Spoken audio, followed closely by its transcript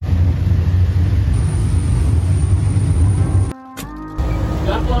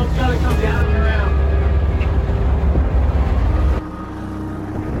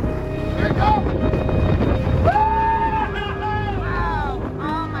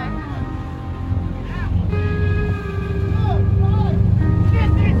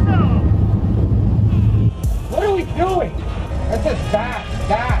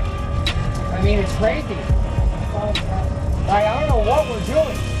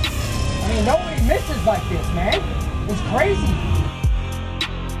mean, nobody misses like this, man. It's crazy.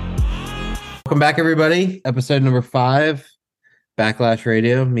 Welcome back, everybody. Episode number 5, Backlash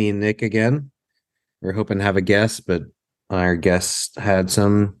Radio. Me and Nick again. We're hoping to have a guest, but our guest had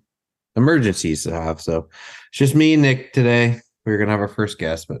some emergencies to have, so it's just me and Nick today. We were gonna have our first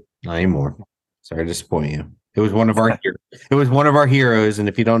guest, but not anymore. Sorry to disappoint you. It was one of our heroes, and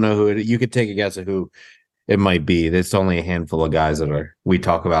if you don't know who you could take a guess at who it might be. There's only a handful of guys that we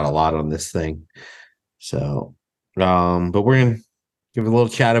talk about a lot on this thing. So, but we're gonna give a little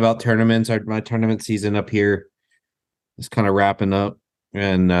chat about tournaments. My tournament season up here is kind of wrapping up,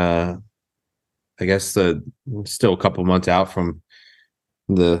 and I guess still a couple months out from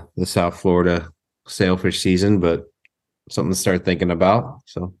the South Florida sailfish season, but something to start thinking about.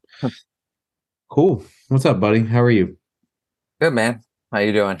 So cool. What's up, buddy? How are you? Good, man. How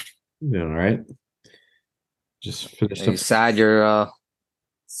you doing? Doing all right. Just finished Are you sad your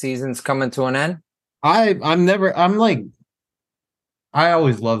season's coming to an end? I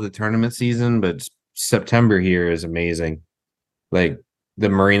always love the tournament season, but September here is amazing. Like the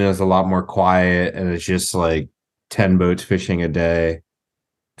marina is a lot more quiet, and it's just like 10 boats fishing a day,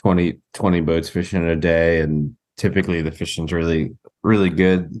 20 boats fishing a day, and typically the fishing's really, really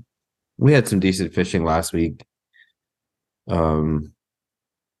good. We had some decent fishing last week.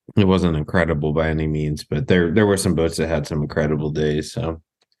 It wasn't incredible by any means, but there were some boats that had some incredible days. So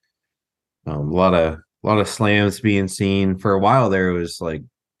a lot of slams being seen. For a while there, it was like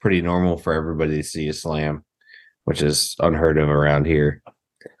pretty normal for everybody to see a slam, which is unheard of around here.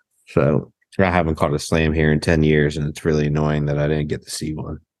 So I haven't caught a slam here in 10 years, and it's really annoying that I didn't get to see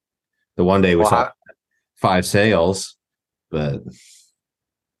one. The one day we saw 5 sails, but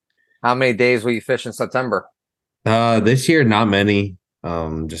how many days will you fish in September? This year not many.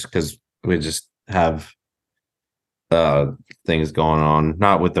 Just because we just have things going on,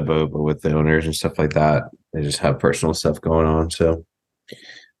 not with the boat, but with the owners and stuff like that. They just have personal stuff going on. So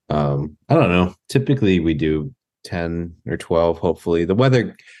I don't know. Typically we do 10 or 12, hopefully. The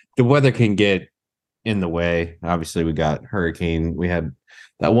weather can get in the way. Obviously we got hurricane. We had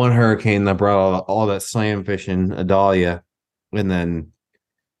that one hurricane that brought all that slam fishing, Adalia, and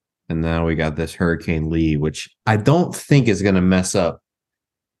now we got this Hurricane Lee, which I don't think is going to mess up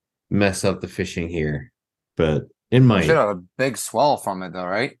the fishing here, but it might. You should have a big swell from it, though,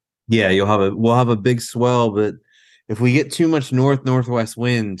 right? Yeah, we'll have a big swell, but if we get too much northwest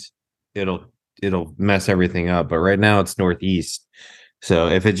wind, it'll mess everything up. But right now it's northeast, so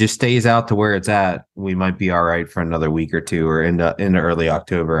if it just stays out to where it's at, we might be all right for another week or two, or into early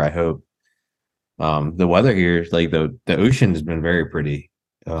October. I hope. The weather here, like the ocean, has been very pretty.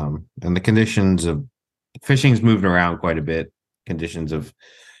 And the conditions of fishing's moved around quite a bit. Conditions have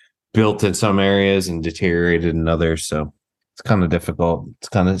built in some areas and deteriorated in others, so it's kind of difficult. It's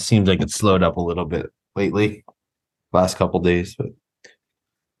kind of seems like it's slowed up a little bit lately, last couple days, but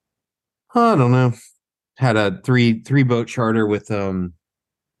I don't know. Had a three boat charter with some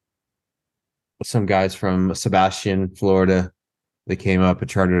guys from Sebastian, Florida. They came up and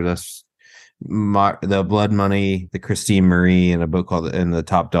chartered us. The Blood Money, the Christine Marie, and a boat called the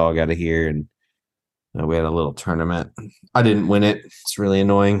Top Dog out of here, and we had a little tournament. I didn't win it. It's really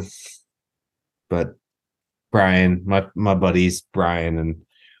annoying, but Brian, my buddies Brian and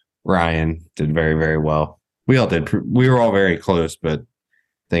Ryan did very, very well. We all did. We were all very close, but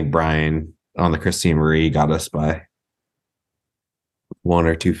I think Brian on the Christine Marie got us by 1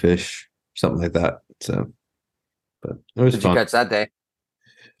 or 2 fish, something like that. So, but it was fun. Did you catch that day?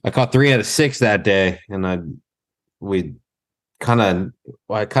 I caught 3 out of 6 that day, and I kind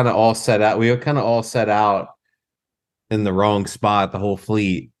of all set out. We were kind of all set out in the wrong spot, the whole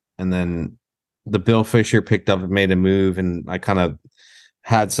fleet, and then the Bill Fisher picked up and made a move, and I kind of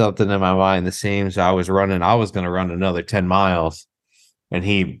had something in my mind the same. So I was going to run another 10 miles, and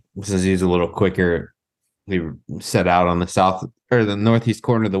since he's a little quicker, he set out on the south or the northeast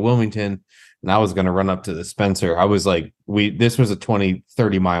corner of the Wilmington. And I was going to run up to the Spencer. I was like, this was a 20,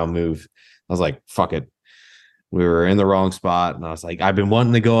 30 mile move. I was like, fuck it. We were in the wrong spot. And I was like, I've been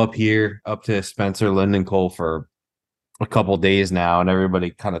wanting to go up to Spencer, Linden Cole for a couple days now. And everybody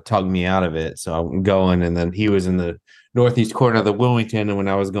kind of tugged me out of it. So I'm going. And then he was in the northeast corner of the Wilmington. And when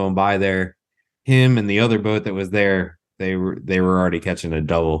I was going by there, him and the other boat that was there, they were already catching a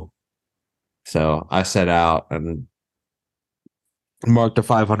double. So I set out and marked a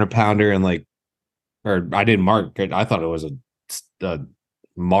 500 pounder and or I didn't mark it. I thought it was a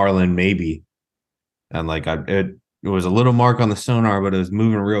marlin maybe. And it was a little mark on the sonar, but it was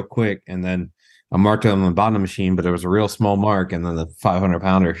moving real quick. And then I marked it on the bottom machine, but it was a real small mark. And then the 500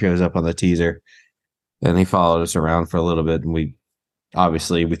 pounder shows up on the teaser. And he followed us around for a little bit, and we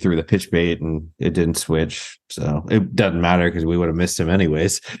obviously we threw the pitch bait and it didn't switch, so it doesn't matter because we would have missed him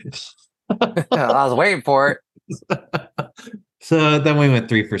anyways. I was waiting for it. So then we went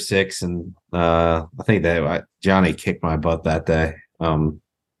 3 for 6, and I think that Johnny kicked my butt that day.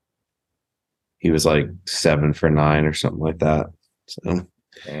 He was like 7 for 9 or something like that. So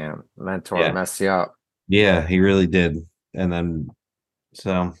Damn, mentor messed you up. yeah, he really did. And then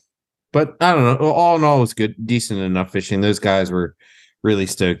so, but I don't know. All in all, it was good, decent enough fishing. Those guys were really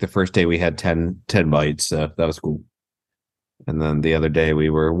stoked. The first day we had 10 bites, so that was cool. And then the other day we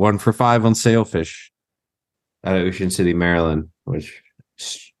were 1 for 5 on sailfish at Ocean City, Maryland, which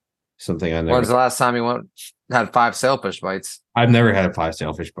is something I never. When's the last time you had 5 sailfish bites? I've never had 5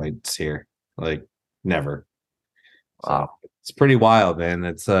 sailfish bites here, like never. Wow, so, it's pretty wild, man.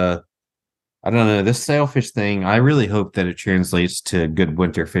 It's I don't know, this sailfish thing. I really hope that it translates to good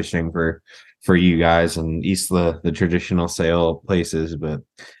winter fishing for you guys and Isla, the traditional sail places. But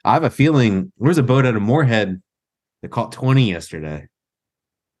I have a feeling there was a boat out of Moorhead that caught 20 yesterday.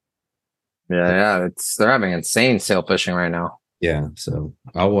 yeah. They're having insane sail fishing right now. Yeah, so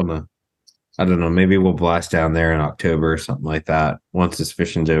I don't know, maybe we'll blast down there in October or something like that once this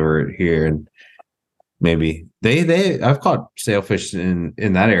fishing's over here, and maybe I've caught sailfish in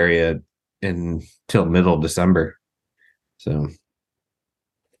that area until middle of December. So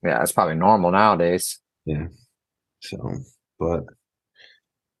Yeah, it's probably normal nowadays. yeah. So, but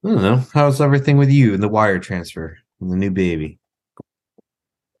I don't know. How's everything with you and the wire transfer and the new baby?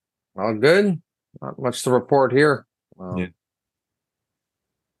 All good. Not much to report here. Yeah.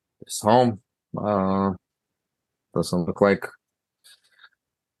 Just home. Doesn't look like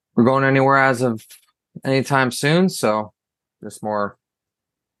we're going anywhere as of anytime soon. So just more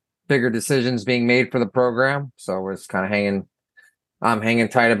bigger decisions being made for the program. So we're just kind of I'm hanging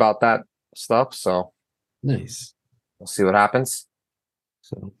tight about that stuff. So Nice. we'll see what happens.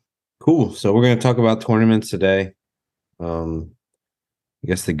 So cool. So we're going to talk about tournaments today. I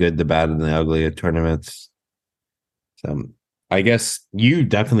guess the good, the bad, and the ugly of tournaments. So I guess you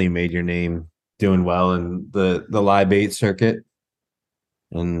definitely made your name doing well in the live bait circuit,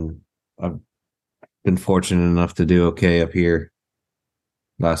 and I've been fortunate enough to do okay up here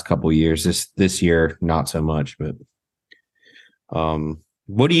last couple of years. This year, not so much, but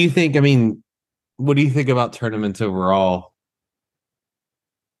what do you think? I mean, what do you think about tournaments overall,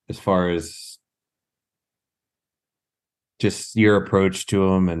 as far as just your approach to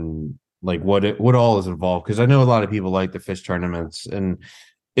them and like what all is involved? Because I know a lot of people like the fish tournaments, and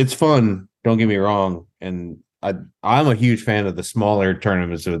it's fun. Don't get me wrong, and I'm a huge fan of the smaller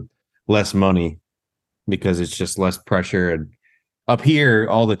tournaments with less money because it's just less pressure. And up here,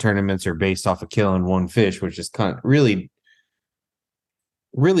 all the tournaments are based off of killing one fish, which is kind of really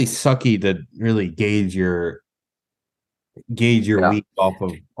sucky to really gauge your week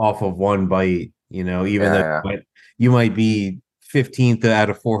off of one bite. You know, even though you might be 15th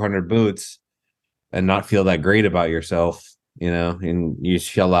out of 400 boats and not feel that great about yourself, you know, and you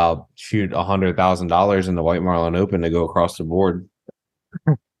shoot $100,000 in the White Marlin Open to go across the board.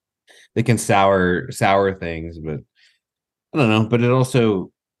 They can sour things, but I don't know. But it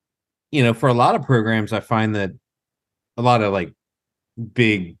also, you know, for a lot of programs, I find that a lot of like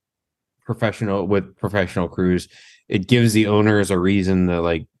big professional crews, it gives the owners a reason to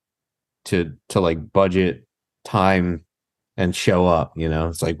like budget time and show up. You know,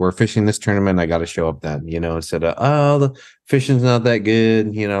 it's like, we're fishing this tournament, I got to show up then, you know, instead of, oh, the fishing's not that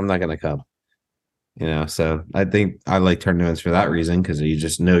good, you know, I'm not gonna come, you know. So I think I like tournaments for that reason, because you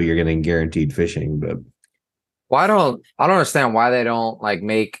just know you're getting guaranteed fishing. But I don't understand why they don't like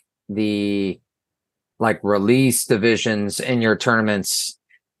make the like release divisions in your tournaments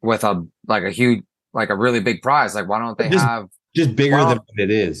with a huge, like a really big prize. Like, why don't they have just bigger than what it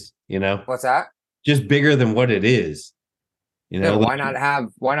is, you know? What's that? Just bigger than what it is. You know, why not have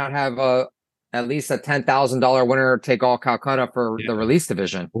at least a $10,000 winner take all Calcutta for the release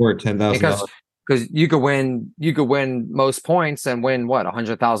division, or $10,000, because you could win most points and win what,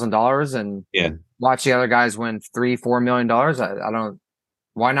 $100,000 and watch the other guys win $3-4 million. I don't.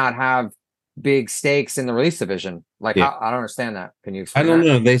 Why not have big stakes in the release division? Like, I don't understand that. Can you explain? I don't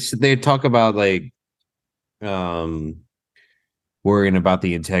know. They talk about like worrying about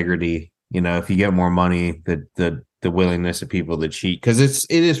the integrity. You know, if you get more money, the willingness of people to cheat, because it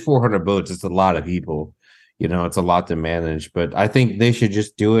is 400 boats. It's a lot of people. You know, it's a lot to manage. But I think they should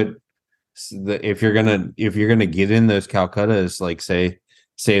just do it. If you're gonna get in those Calcuttas, like say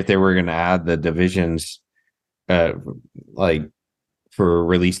if they were gonna add the divisions, like for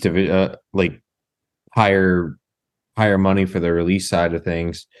release division, like higher money for the release side of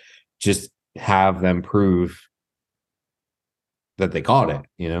things, just have them prove that they caught it,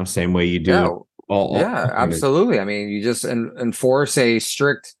 same way you do Yeah. all Absolutely. I mean, you just enforce a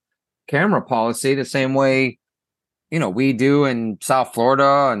strict camera policy the same way, we do in South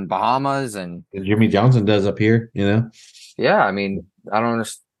Florida and Bahamas and Jimmy Johnson does up here, yeah, I mean, I don't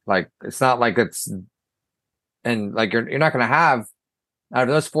understand. Like, it's not like and like you're not going to have out of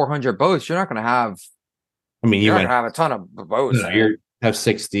those 400 boats, you're not going to have I mean, you're not going to have a ton of boats. you have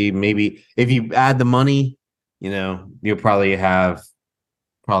 60, maybe if you add the money, you'll probably have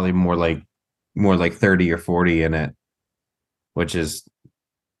more like 30 or 40 in it, which is,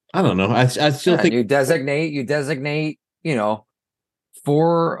 I don't know. I still think you designate,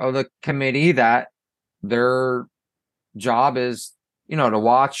 4 of the committee that their job is, to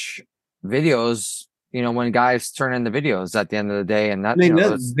watch videos, when guys turn in the videos at the end of the day. And that they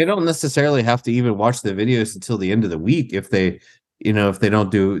don't necessarily have to even watch the videos until the end of the week. If they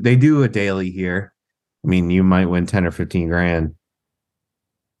they do a daily here. I mean, you might win 10 or 15 grand.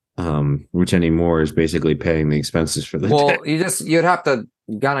 Which anymore is basically paying the expenses for the day. You'd have to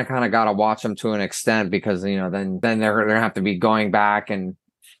gotta watch them to an extent because then they're gonna have to be going back, and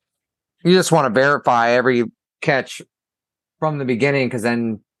you just want to verify every catch from the beginning, because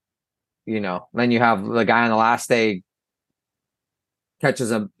then you have the guy on the last day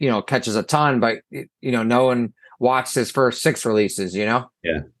catches a ton, but no one watched his first 6 releases. Yeah.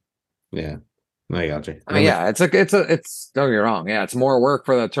 I got you. I mean, yeah, it's don't get me wrong. Yeah, it's more work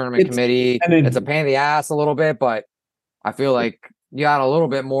for the tournament committee. It's a pain in the ass a little bit, but I feel like you got a little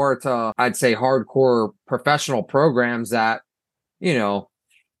bit more to, I'd say, hardcore professional programs that,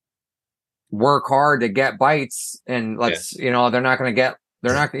 work hard to get bites, and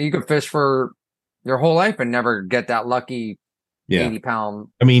you could fish for your whole life and never get that lucky 80-pound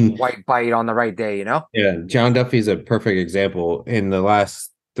white bite on the right day, Yeah, John Duffy's a perfect example. In the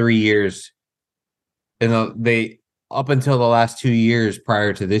last 3 years, they up until the last 2 years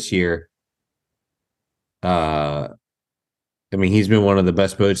prior to this year, I mean, he's been one of the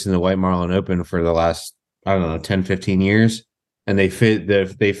best boats in the White Marlin Open for the last, I don't know, 10, 15 years. And they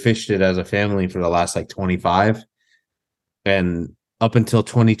fished it as a family for the last like 25. And up until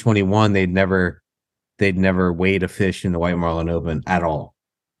 2021, they'd never weighed a fish in the White Marlin Open at all.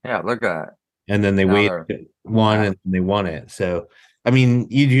 Yeah, look at that. And then they weighed one and they won it. So, I mean,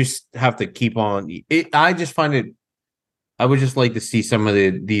 you just have to keep on. I just find it. I would just like to see some of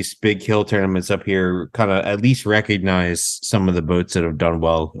these big hill tournaments up here kind of at least recognize some of the boats that have done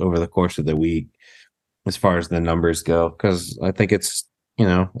well over the course of the week, as far as the numbers go. Because I think it's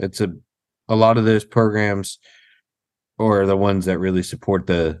it's a lot of those programs are the ones that really support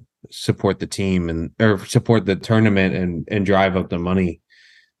the team or support the tournament and drive up the money.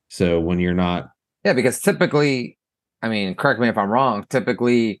 So when you're not, because typically, I mean, correct me if I'm wrong,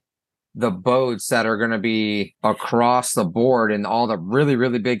 typically the boats that are going to be across the board and all the really,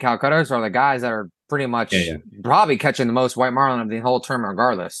 really big Calcuttas are the guys that are pretty much probably catching the most white marlin of the whole tournament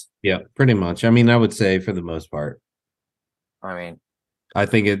regardless. Yeah, pretty much. I mean, I would say for the most part. I mean, I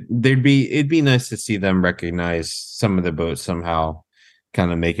think it'd be nice to see them recognize some of the boats somehow,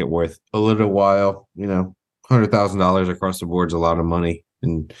 kind of make it worth a little while. $100,000 across the board is a lot of money,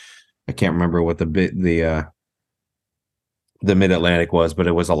 and I can't remember what the Mid-Atlantic was, but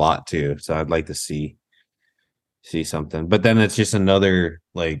it was a lot too. So I'd like to see something. But then it's just another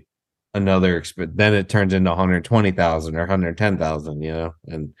then it turns into 120,000 or 110,000,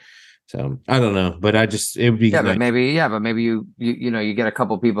 and so I don't know. But it would be nice. But maybe you get a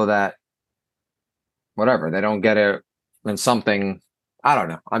couple people that whatever, they don't get it in something. I don't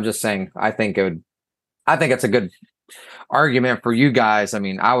know. I'm just saying I think it's a good argument for you guys. I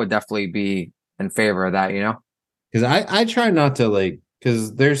mean, I would definitely be in favor of that, because I try not to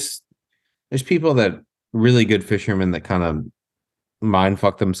because there's people that really good fishermen that kind of mind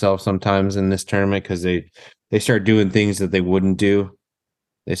fuck themselves sometimes in this tournament, because they start doing things that they wouldn't do.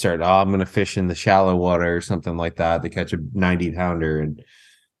 They start, I'm going to fish in the shallow water or something like that. They catch a 90-pounder and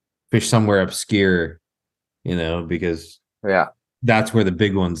fish somewhere obscure, because that's where the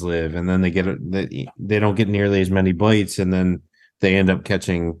big ones live. And then they don't get nearly as many bites, and then they end up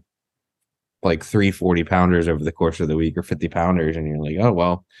catching like 3 40-pounders over the course of the week, or 50-pounders, and you're like, oh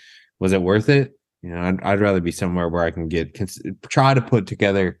well, was it worth it? I'd rather be somewhere where I can try to put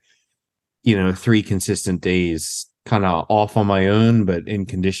together 3 consistent days kind of off on my own, but in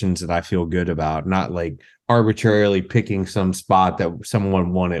conditions that I feel good about, not like arbitrarily picking some spot that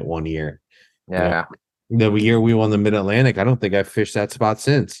someone won it one year. The year we won the Mid-Atlantic, I don't think I've fished that spot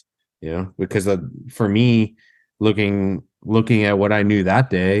since, because for me, looking at what I knew that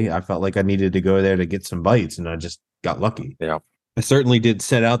day, I felt like I needed to go there to get some bites, and I just got lucky. Yeah. I certainly did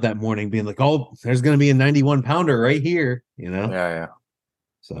set out that morning being like, oh, there's going to be a 91 pounder right here, Yeah.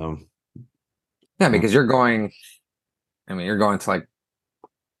 So, Yeah, because you're going, I mean, you're going to like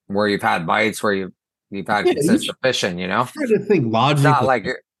where you've had bites, where you've had yeah, consistent fishing, try to think It's not logically. like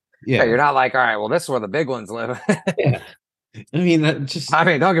Yeah. you're not like, all right, well, this is where the big ones live. Yeah. I mean, that just, I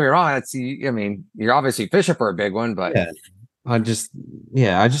mean, don't get me wrong. I mean, you're obviously fishing for a big one, but yeah. I just,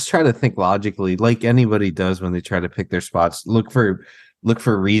 I just try to think logically, like anybody does when they try to pick their spots. Look for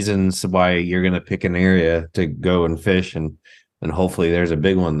reasons why you're going to pick an area to go and fish, and hopefully there's a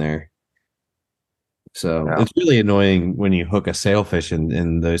big one there. So yeah. it's really annoying when you hook a sailfish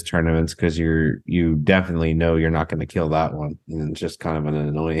in those tournaments because you definitely know you're not going to kill that one, and it's just kind of an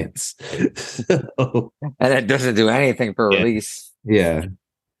annoyance. So, And it doesn't do anything for release. yeah.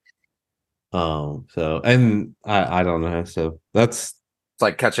 So, and I don't know. So It's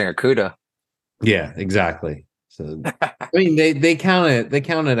like catching a cuda. yeah, exactly. So, I mean, they count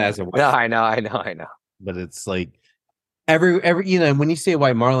it as a white, Yeah, I know. but it's like every, when you see a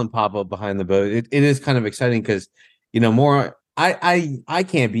white marlin pop up behind the boat, it is kind of exciting because, more, I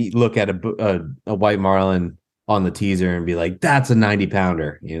can't look at a white marlin on the teaser and be like, that's a 90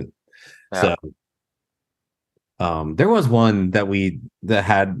 pounder. Yeah. So, there was one that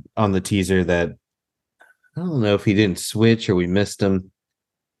had on the teaser that I don't know if he didn't switch or we missed him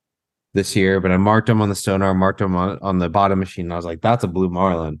this year, but I marked him on the sonar, marked him on the bottom machine. And I was like, that's a blue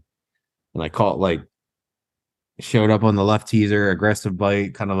marlin. And I caught showed up on the left teaser, aggressive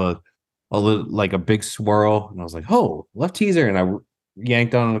bite, kind of a little like a big swirl. And I was like, oh, left teaser. And I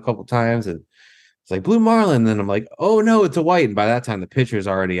yanked on it a couple times and it's like blue marlin. And then I'm like, oh no, it's a white. And by that time the picture's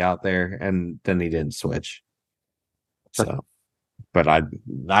already out there. And then he didn't switch. So, but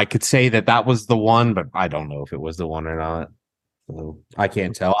I could say that was the one, but I don't know if it was the one or not. So I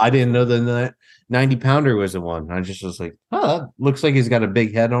can't tell. I didn't know the 90 pounder was the one. I just was like, oh, that looks like he's got a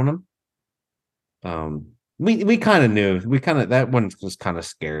big head on him. We kind of knew. That one was kind of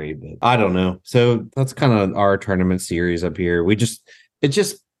scary, but I don't know. So that's kind of our tournament series up here. It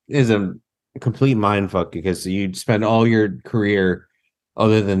just is a complete mind fuck because you spend all your career,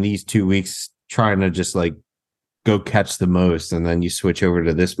 other than these 2 weeks, trying to just go catch the most, and then you switch over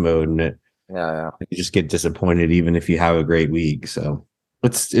to this mode, and you just get disappointed even if you have a great week. So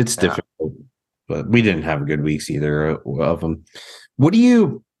it's difficult, but we didn't have good weeks either of them. What do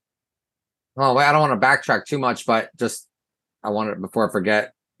you? Well, I don't want to backtrack too much, but just I wanted before I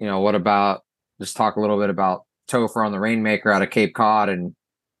forget. What about just talk a little bit about Topher on the Rainmaker out of Cape Cod and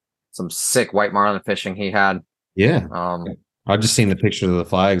some sick white marlin fishing he had. Yeah, I've just seen the pictures of the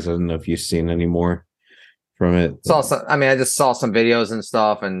flags. I don't know if you've seen any more from it. I just saw some videos and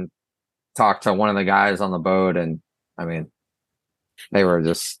stuff and talked to one of the guys on the boat, and I mean, they were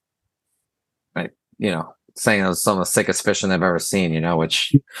just saying it was some of the sickest fishing they've ever seen,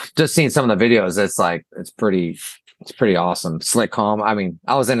 which just seeing some of the videos, it's pretty awesome. Slick calm. I mean,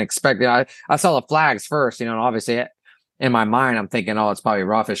 I wasn't expecting, I saw the flags first, and obviously in my mind, I'm thinking, oh, it's probably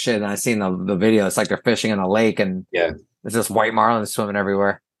rough as shit. And I seen the video. It's like they're fishing in a lake and there's just white marlin swimming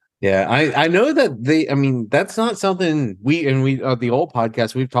everywhere. Yeah, I know that that's not something we the old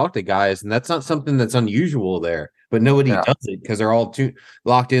podcast, we've talked to guys, and that's not something that's unusual there, but nobody does it because they're all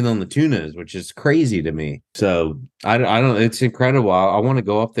locked in on the tunas, which is crazy to me. So I don't, it's incredible. I want to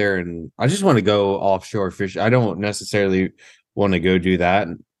go up there and I just want to go offshore fish. I don't necessarily want to go do that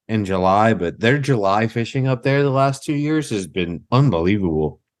in July, but their July fishing up there the last 2 years has been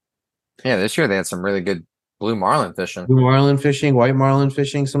unbelievable. Yeah, this year they had some really good blue marlin fishing. Blue marlin fishing, white marlin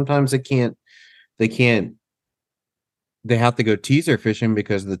fishing. Sometimes they have to go teaser fishing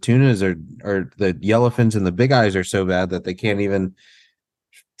because the tunas are the yellowfins and the big eyes are so bad that they can't even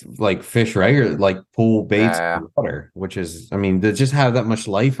fish regular, pull baits in the water, which is, to just have that much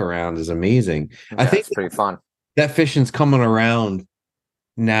life around is amazing. I think it's pretty fun. That fishing's coming around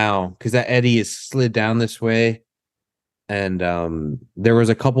now because that eddy is slid down this way. And there was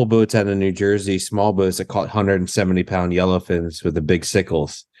a couple boats out of New Jersey, small boats that caught 170-pound yellowfins with the big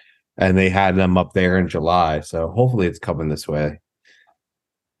sickles, and they had them up there in July. So hopefully it's coming this way,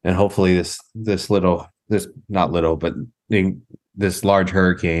 and hopefully this large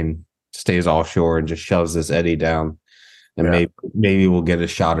hurricane stays offshore and just shoves this eddy down, and maybe we'll get a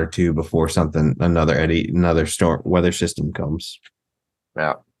shot or two before another storm weather system comes.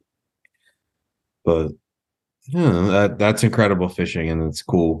 Yeah, but. Yeah, that's incredible fishing, and it's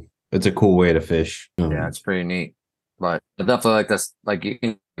cool. It's a cool way to fish. Yeah, it's pretty neat. But definitely like this, like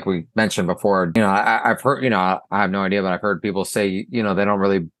we mentioned before, I've heard, I have no idea, but I've heard people say, they don't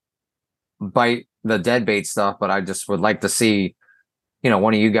really bite the dead bait stuff, but I just would like to see,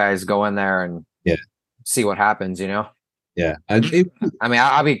 one of you guys go in there and see what happens, Yeah, I mean,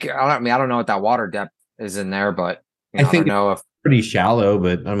 I don't know what that water depth is in there, but I I don't think it's know if pretty shallow.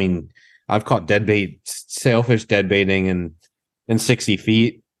 But I mean, I've caught dead bait, sailfish dead baiting in 60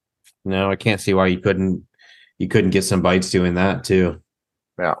 feet. No, I can't see why you couldn't get some bites doing that too.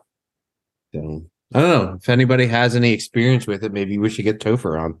 yeah. So, I don't know if anybody has any experience with it. Maybe we should get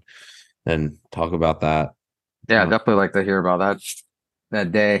Topher on and talk about that. Yeah, definitely like to hear about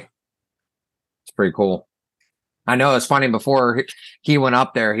that day. It's pretty cool. I know it's funny before he went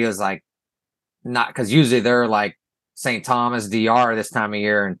up there, he was like, not because usually they're like St. Thomas DR this time of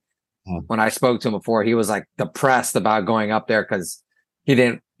year. And when I spoke to him before, he was like depressed about going up there because he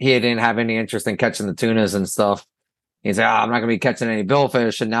didn't have any interest in catching the tunas and stuff. He's like, I'm not gonna be catching any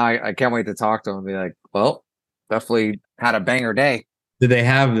billfish. And now I can't wait to talk to him and be like, well, definitely had a banger day. But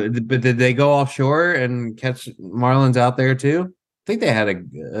did they go offshore and catch marlins out there too? I think they had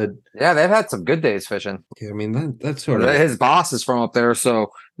Yeah, they've had some good days fishing. I mean, that's sort of, His boss is from up there,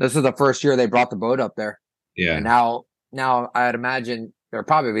 so this is the first year they brought the boat up there. yeah. And now I'd imagine they'll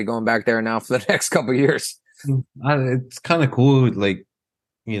probably be going back there now for the next couple of years. It's kind of cool. Like,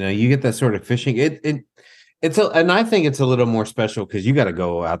 you get that sort of fishing. And I think it's a little more special because you got to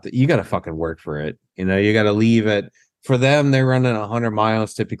go out there. You got to fucking work for it. You got to leave it. For them, they're running 100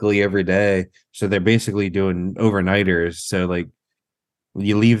 miles typically every day. So they're basically doing overnighters. So like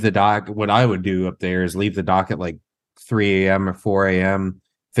you leave the dock. What I would do up there is leave the dock at like 3 a.m. or 4 a.m.,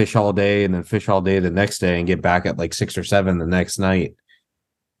 fish all day, and then fish all day the next day and get back at like 6 or 7 the next night.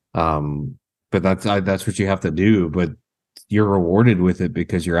 But that's what you have to do. But you're rewarded with it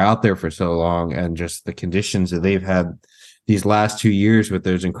because you're out there for so long, and just the conditions that they've had these last 2 years with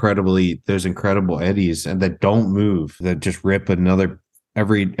those incredible eddies and that don't move, that just rip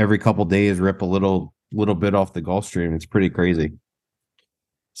every couple days, rip a little bit off the Gulf Stream. It's pretty crazy.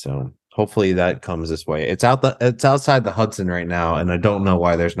 So hopefully that comes this way. It's outside the Hudson right now, and I don't know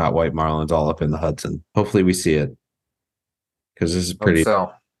why there's not white marlins all up in the Hudson. Hopefully we see it because this is pretty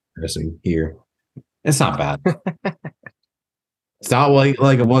interesting here. It's not bad. It's not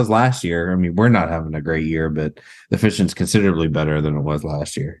like it was last year. I mean, we're not having a great year, but the fishing's considerably better than it was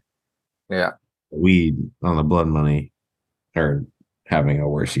last year. Yeah. We on the blood money are having a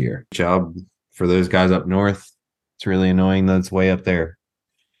worse year. Job for those guys up north. It's really annoying that it's way up there.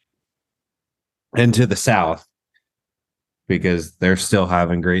 And to the south, because they're still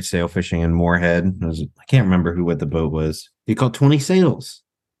having great sail fishing in Moorhead. I can't remember what the boat was. He caught 20 sails.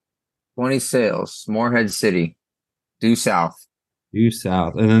 20 sails, Moorhead City, due south. Due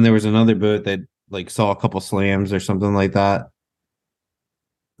south. And then there was another boat that like saw a couple slams or something like that.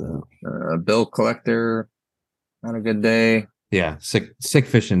 So, bill collector, had a good day. Yeah, sick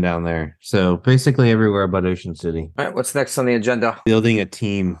fishing down there. So basically everywhere but Ocean City. All right, what's next on the agenda? Building a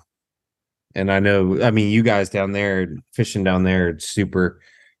team. And I mean, you guys down there, fishing down there, it's super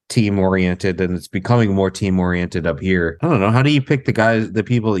team oriented, and it's becoming more team oriented up here. I don't know. How do you pick the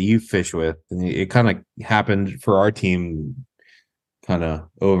people that you fish with? And it kind of happened for our team kind of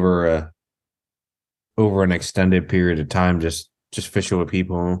over an extended period of time, just fishing with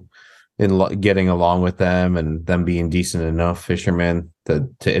people and getting along with them and them being decent enough fishermen to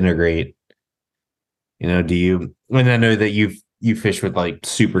integrate. Do you, and I know that you fish with like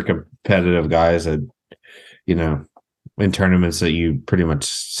super competitive guys that, in tournaments that you pretty much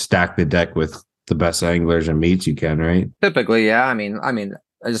stack the deck with the best anglers and meets you can, right? Typically, yeah. I mean,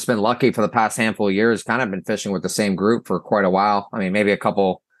 I've just been lucky for the past handful of years, kind of been fishing with the same group for quite a while. I mean, maybe a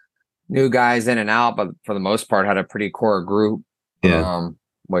couple new guys in and out, but for the most part had a pretty core group. Yeah.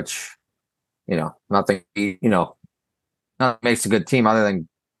 Which, nothing makes a good team other than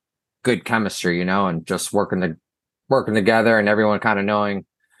good chemistry, and just working together and everyone kind of knowing,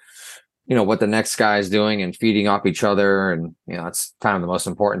 what the next guy is doing and feeding off each other. And, it's kind of the most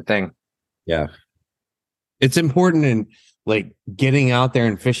important thing. Yeah. It's important in like getting out there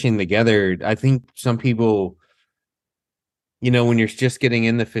and fishing together. I think some people, when you're just getting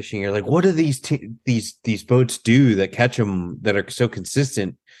in the fishing, you're like, what do these boats do that catch them that are so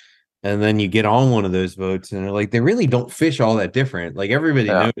consistent? And then you get on one of those boats and they're like, they really don't fish all that different. Like everybody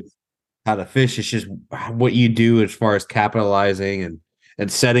knows how to fish. It's just what you do as far as capitalizing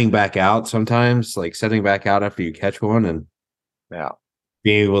and setting back out sometimes, like setting back out after you catch one and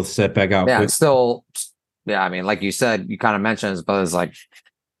being able to set back out. Yeah, still, I mean, like you said, you kind of mentioned, but it's like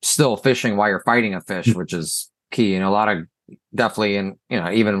still fishing while you're fighting a fish, which is key. A lot of definitely, and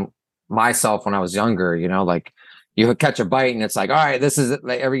even myself when I was younger, like you would catch a bite and it's like, all right, this is it.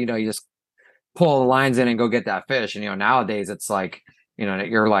 Like you just pull the lines in and go get that fish. And nowadays it's like,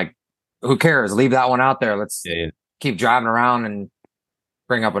 you're like, who cares? Leave that one out there. Let's keep driving around and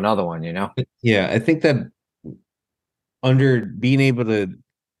bring up another one. Yeah, I think that under being able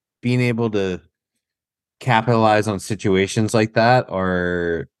to capitalize on situations like that,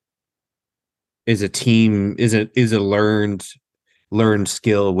 or is a team is a learned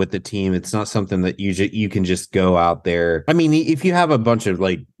skill with the team. It's not something that you can just go out there. I mean, if you have a bunch of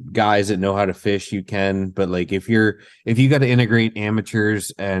like guys that know how to fish, you can, but like if you got to integrate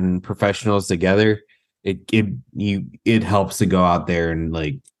amateurs and professionals together, it helps to go out there and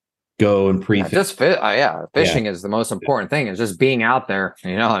like go and Yeah, fishing is the most important thing. Is just being out there. I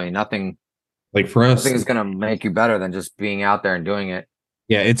mean, nothing like for us, nothing is going to make you better than just being out there and doing it.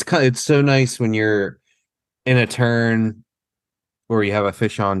 yeah, it's so nice when you're in a turn or you have a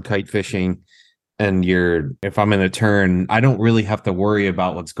fish on kite fishing, and if I'm in a turn, I don't really have to worry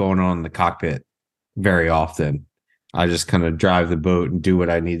about what's going on in the cockpit very often. I just kind of drive the boat and do what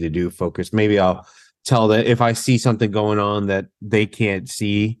I need to do, focus. Maybe I'll tell that if I see something going on that they can't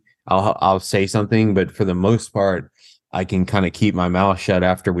see, I'll say something, but for the most part, I can kind of keep my mouth shut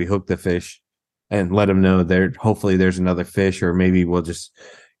after we hook the fish and let them know hopefully there's another fish, or maybe we'll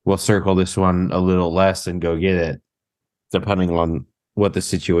circle this one a little less and go get it, depending on what the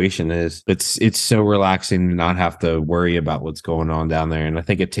situation is. It's so relaxing to not have to worry about what's going on down there. And I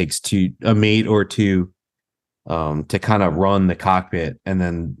think it takes a mate or two to kind of run the cockpit, and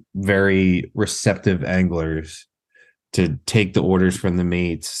then very receptive anglers to take the orders from the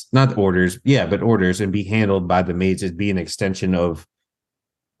mates, not orders, yeah, but orders, and be handled by the mates as be an extension of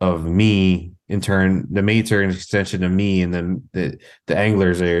me. In turn, the mates are an extension of me, and then the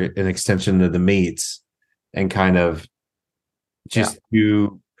anglers are an extension of the mates, and kind of just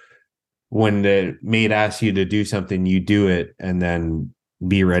do, when the mate asks you to do something, you do it, and then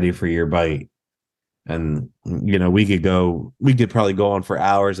be ready for your bite. And we could probably go on for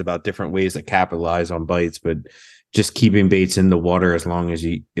hours about different ways to capitalize on bites, but just keeping baits in the water as long as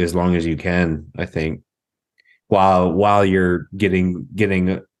you can, I think, while you're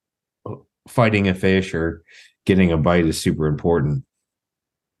fighting a fish or getting a bite is super important.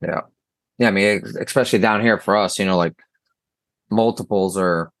 Yeah. I mean, especially down here for us, like multiples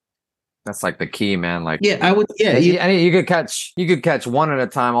that's like the key, man. Like, I would, you could catch one at a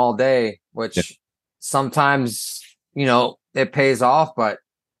time all day, which sometimes, it pays off, but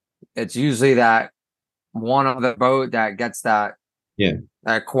it's usually that one of the boat that gets that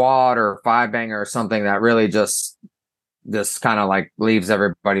quad or 5-banger or something that really just kind of like leaves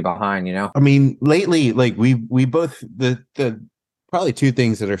everybody behind. I mean, lately, like we both, the probably two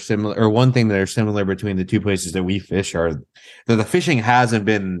things that are similar, or one thing that are similar between the two places that we fish, are that the fishing hasn't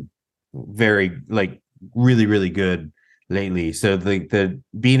been very, like, really, really good lately. So the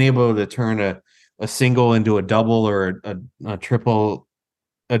being able to turn a single into a double, or a triple,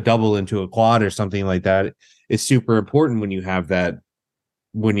 a double into a quad or something like that is super important when you have the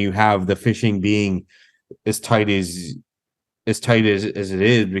fishing being as tight as it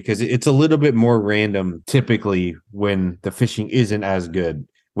is, because it's a little bit more random typically when the fishing isn't as good.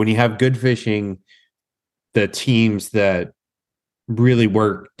 When you have good fishing, the teams that really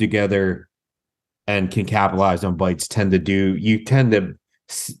work together and can capitalize on bites tend to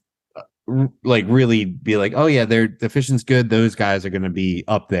like really be like, oh yeah, the fishing's good, those guys are going to be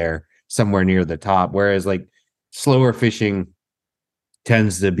up there somewhere near the top, whereas like slower fishing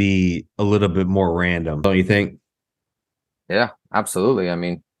tends to be a little bit more random, don't you think? Yeah, absolutely. I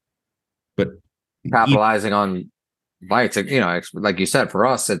mean, but capitalizing on bites, like you said, for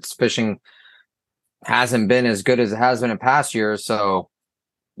us, it's fishing hasn't been as good as it has been in past years. So,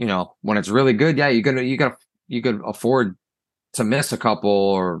 when it's really good, you could afford to miss a couple,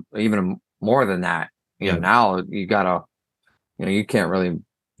 or even more than that. Now you gotta, you can't really,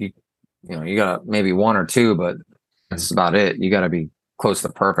 you gotta maybe one or two, but that's about it. You gotta be close to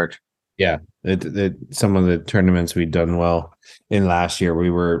perfect. Yeah, some of the tournaments we'd done well in last year, we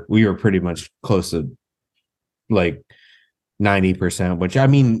were pretty much close to like 90%, which, I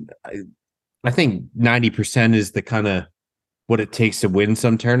mean, I think 90% is the kind of what it takes to win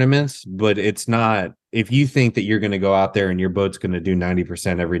some tournaments, but it's not, if you think that you're going to go out there and your boat's going to do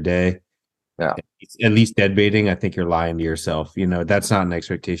 90% every day, at least dead baiting, I think you're lying to yourself. That's not an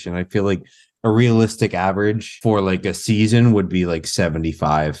expectation. I feel like a realistic average for like a season would be like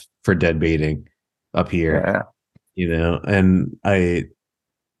 75 for dead baiting up here.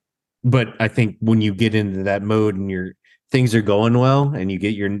 But I think when you get into that mode and things are going well and you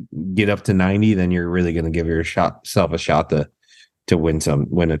get up to 90, then you're really going to give yourself a shot to win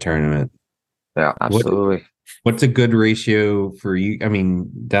a tournament. Yeah, absolutely. What's a good ratio for you? I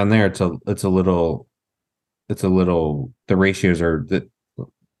mean, down there it's a little, the ratios are,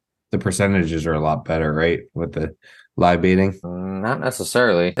 the percentages are a lot better, right? With the live baiting. Not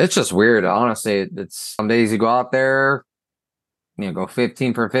necessarily. It's just weird, honestly. It's some days you go out there go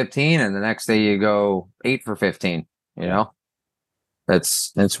 15 for 15, and the next day you go 8 for 15. You know,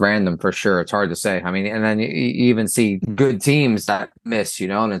 it's random for sure. It's hard to say. I mean, and then you even see good teams that miss.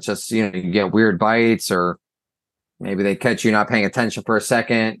 And it's just you get weird bites, or maybe they catch you not paying attention for a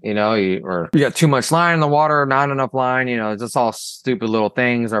second. Or you got too much line in the water, not enough line. It's just all stupid little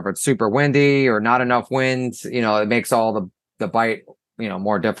things. Or if it's super windy or not enough wind, it makes all the bite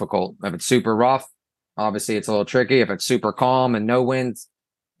more difficult. If it's super rough, obviously it's a little tricky. If it's super calm and no wind,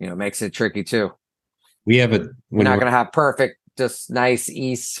 it makes it tricky too. We're not going to have perfect, just nice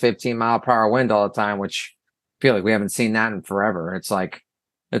east 15-mile-per-hour wind all the time, which I feel like we haven't seen that in forever. It's like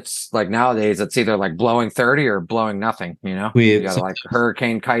nowadays it's either like blowing 30 or blowing nothing. You got like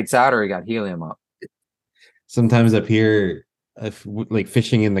hurricane kites out, or you got helium up. Sometimes up here, like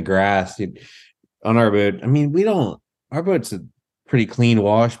fishing in the grass on our boat. I mean, our boat's a pretty clean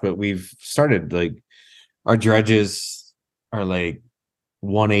wash, but we've started like our dredges are like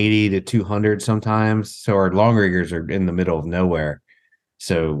 180 to 200 sometimes. So our long riggers are in the middle of nowhere.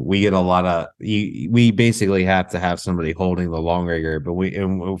 So we get a lot of we basically have to have somebody holding the long rigger, but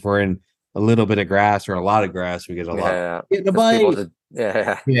if we're in a little bit of grass or a lot of grass, we get a lot. Get the bite.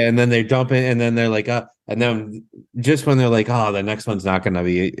 Yeah, and then they dump it, and then they're like, and then just when they're like, the next one's not going to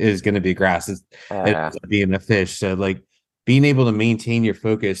be grass, it's being a fish. So like being able to maintain your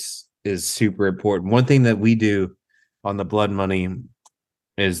focus is super important. One thing that we do on the Blood Money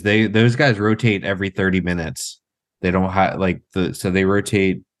is those guys rotate every 30 minutes. They don't have so they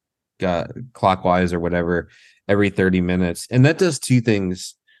rotate clockwise or whatever every 30 minutes. And that does two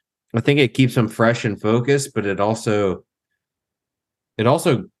things. I think it keeps them fresh and focused, but it also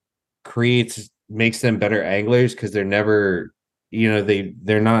makes them better anglers because they're never,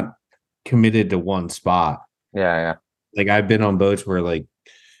 they're not committed to one spot. Yeah. Like I've been on boats where like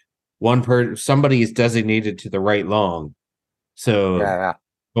somebody is designated to the right long. So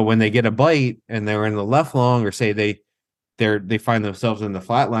but when they get a bite and they're in the left long, or say they find themselves in the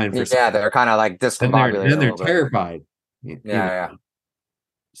flat line for they're kind of like discombobulated. Then they're terrified. Yeah.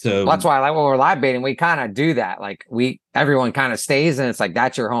 So that's why, like when we're live baiting, we kind of do that. Like everyone kind of stays, and it's like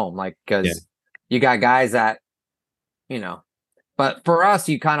that's your home. Like because you got guys that, but for us,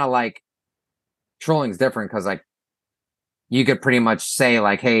 you kind of like trolling's different because like you could pretty much say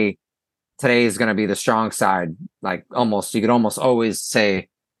like, hey, today is going to be the strong side. Like you could almost always say,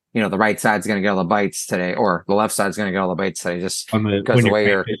 the right side's going to get all the bites today, or the left side's going to get all the bites today, just because the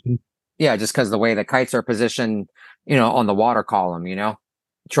way just because the way the kites are positioned, on the water column,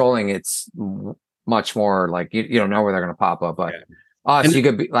 trolling, it's much more like you don't know where they're going to pop up. But us, you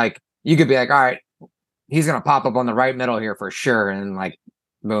could be like, all right, he's going to pop up on the right middle here for sure, and like,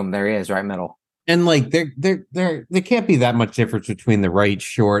 boom, there he is, right middle. And like there can't be that much difference between the right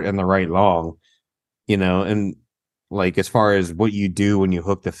short and the right long, and like as far as what you do when you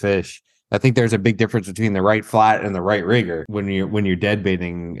hook the fish, I think there's a big difference between the right flat and the right rigger when you're dead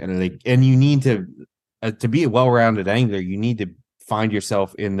baiting, and you need to be a well-rounded angler, you need to find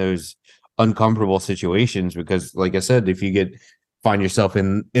yourself in those uncomfortable situations, because like I said, if you find yourself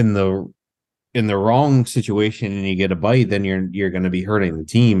in the wrong situation and you get a bite, then you're going to be hurting the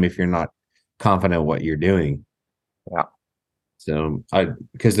team if you're not confident what you're doing. Yeah. So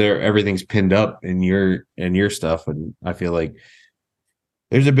because everything's pinned up in your stuff, and I feel like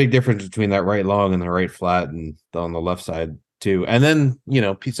there's a big difference between that right long and the right flat, and on the left side too. And then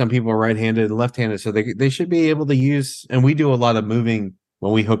some people are right-handed and left-handed, so they should be able to use. And we do a lot of moving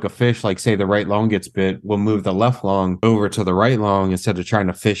when we hook a fish. Like say the right long gets bit, we'll move the left long over to the right long instead of trying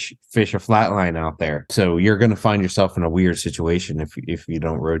to fish a flat line out there. So you're going to find yourself in a weird situation if you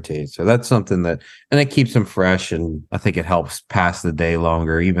don't rotate. So that's something and it keeps them fresh, and I think it helps pass the day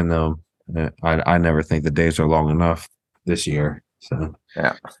longer, even though I never think the days are long enough this year. So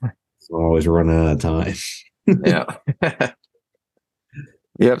yeah, so I'm always running out of time. Yeah.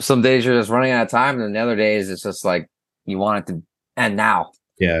 Yep. Some days you're just running out of time, and then the other days it's just like you want it to end now.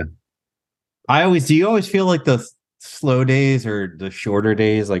 Yeah. Do you always feel like the slow days or the shorter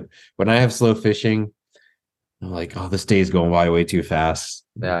days? Like when I have slow fishing, I'm like, oh, this day is going by way too fast.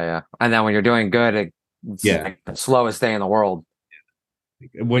 Yeah. And then when you're doing good, it's like the slowest day in the world.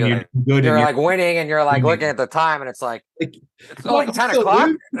 When you're good, you're like winning, and you're like looking at the time, and it's like it's only 10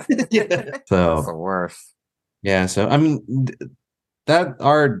 o'clock. Yeah. So that's the worst. Yeah. So I mean,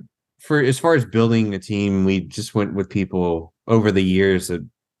 for as far as building a team, we just went with people over the years that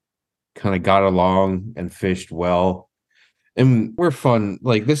kind of got along and fished well, and we're fun.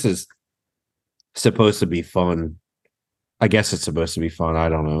 Like this is supposed to be fun. I guess it's supposed to be fun. I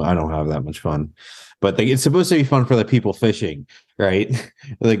don't know. I don't have that much fun, but it's supposed to be fun for the people fishing, right?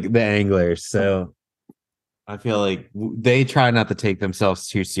 Like the anglers. So I feel like they try not to take themselves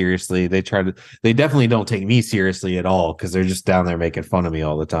too seriously. They definitely don't take me seriously at all because they're just down there making fun of me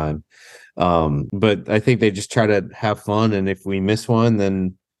all the time. But I think they just try to have fun. And if we miss one,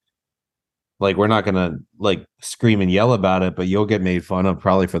 then like we're not gonna like scream and yell about it, but you'll get made fun of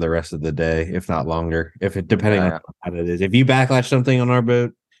probably for the rest of the day, if not longer. If it depending on how it is. If you backlash something on our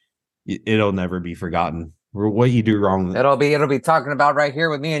boat, it'll never be forgotten. What you do wrong. It'll be talking about right here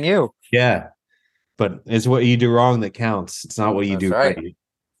with me and you. Yeah. But it's what you do wrong that counts. It's not what you do right.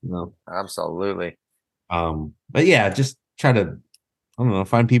 No. Absolutely. But yeah, just try to, I don't know,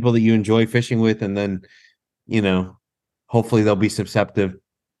 find people that you enjoy fishing with, and then, hopefully they'll be susceptible,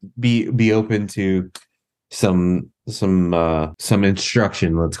 be open to some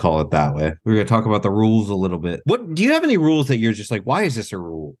instruction, let's call it that way. We're gonna talk about the rules a little bit. What do you have any rules that you're just like, why is this a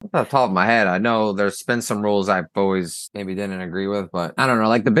rule? Off the top of my head, I know there's been some rules I've always maybe didn't agree with, but I don't know.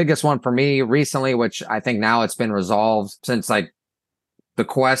 Like the biggest one for me recently, which I think now it's been resolved since like the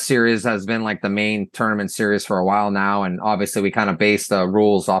Quest series has been like the main tournament series for a while now, and obviously we kind of base the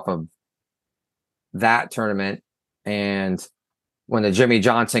rules off of that tournament. And when the Jimmy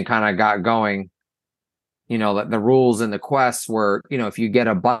Johnson kind of got going, the rules in the Quest were, if you get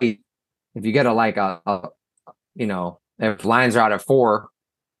a bite, if you get if lines are out at 4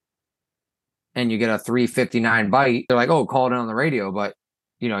 and you get a 359 bite, they're like, oh, call it on the radio. But,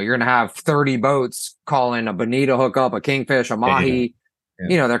 you're going to have 30 boats calling a bonito hookup, a kingfish, a mahi.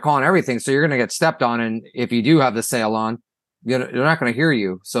 Yeah. They're calling everything. So you're going to get stepped on. And if you do have the sail on, they're not going to hear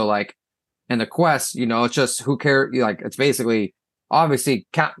you. So like in the Quest, it's just who cares? Like it's basically obviously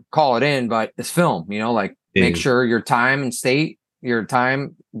can't call it in, but it's film, make sure your time and your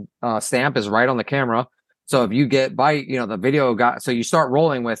time stamp is right on the camera. So if you get bite, the video so you start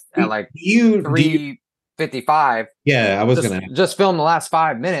rolling with at like 3:55. Yeah, I was just film the last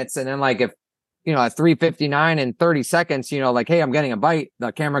 5 minutes, and then like if at 3:59 and 30 seconds, like, hey, I'm getting a bite.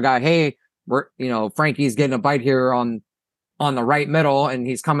 The camera guy, hey, we're Frankie's getting a bite here on the right middle, and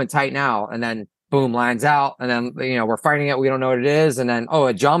he's coming tight now, and then boom, lines out, and then we're fighting it. We don't know what it is, and then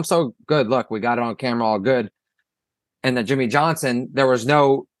it jumps. Oh, good, look, we got it on camera, all good. And then Jimmy Johnson,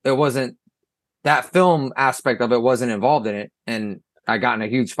 it wasn't that film aspect of it wasn't involved in it, and I got in a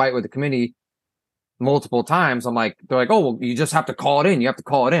huge fight with the committee multiple times. I'm like, they're like, oh, well, you just have to call it in. You have to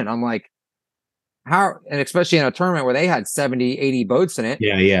call it in. I'm like, how? And especially in a tournament where they had 70, 80 boats in it.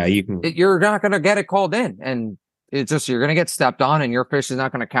 Yeah, you're not going to get it called in, and it's just you're going to get stepped on, and your fish is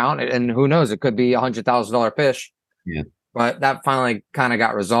not going to count. And who knows? It could be $100,000 fish. Yeah. But that finally kind of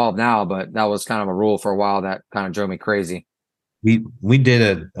got resolved now. But that was kind of a rule for a while that kind of drove me crazy. We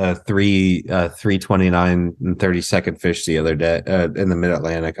did a 329 and 30-second fish the other day in the Mid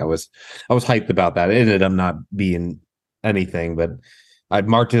Atlantic. I was hyped about that. It ended up not being anything, but I'd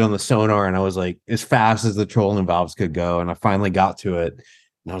marked it on the sonar, and I was like as fast as the trolling valves could go, and I finally got to it.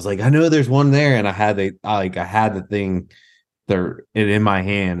 And I was like, I know there's one there, and I had the thing there in my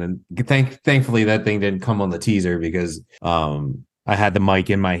hand, and thankfully that thing didn't come on the teaser because I had the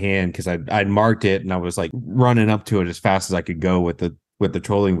mic in my hand because I'd marked it, and I was like running up to it as fast as I could go with the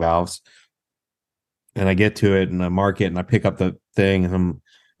trolling valves. And I get to it, and I mark it, and I pick up the thing, and I'm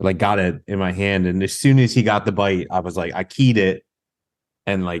like got it in my hand, and as soon as he got the bite, I was like I keyed it,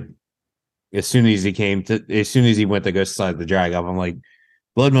 and like as soon as he went to go slide the drag up, I'm like,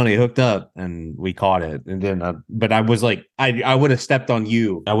 Blood Money hooked up, and we caught it. And then, but I was like, I would have stepped on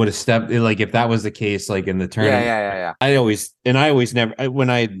you. I would have stepped like if that was the case, like in the tournament. Yeah. I always say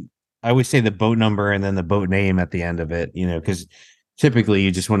the boat number and then the boat name at the end of it, because typically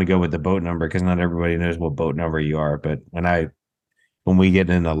you just want to go with the boat number because not everybody knows what boat number you are. But when we get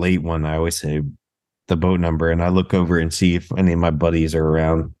in a late one, I always say the boat number, and I look over and see if any of my buddies are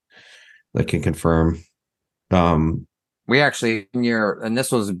around that can confirm. We actually, and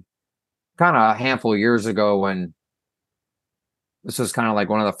this was kind of a handful of years ago when this was kind of like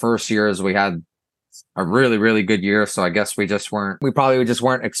one of the first years we had a really, really good year. So I guess we probably just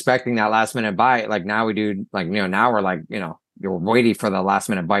weren't expecting that last minute bite. Like now we do, like, now we're like, you're waiting for the last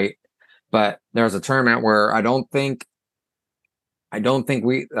minute bite. But there was a tournament where I don't think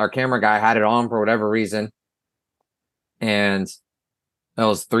our camera guy had it on for whatever reason. And it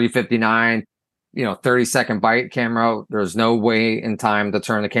was 3:59. 30-second bite camera. There's no way in time to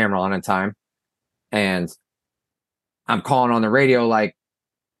turn the camera on in time. And I'm calling on the radio, like,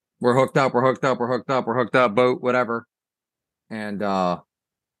 we're hooked up, boat, whatever. And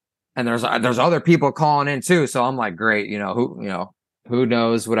there's other people calling in too. So I'm like, great, who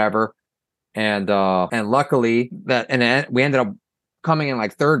knows, whatever. And luckily we ended up coming in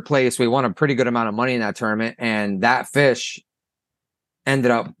like third place. We won a pretty good amount of money in that tournament. And that fish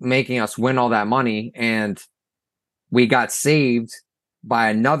ended up making us win all that money. And we got saved by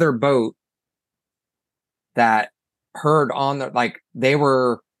another boat that heard on the, like,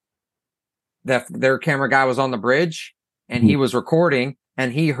 their camera guy was on the bridge and he was recording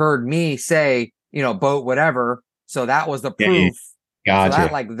and he heard me say, boat, whatever. So that was the proof. Gotcha.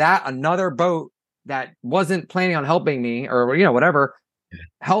 So that another boat that wasn't planning on helping me or, whatever,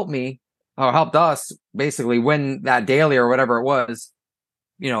 helped me or helped us basically win that daily or whatever it was,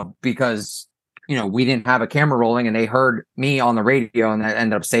 because, we didn't have a camera rolling and they heard me on the radio and that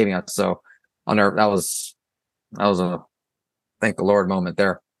ended up saving us. So that was a thank the Lord moment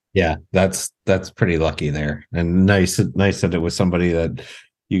there. Yeah, that's pretty lucky there, and nice that it was somebody that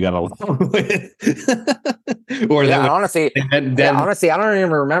you got along with. Or yeah, that honestly, I don't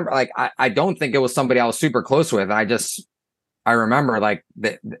even remember. Like, I don't think it was somebody I was super close with. I remember like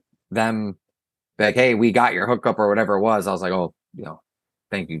them like, hey, we got your hookup or whatever it was. I was like, oh,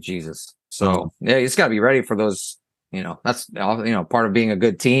 thank you, Jesus. So yeah, you just got to be ready for those. That's part of being a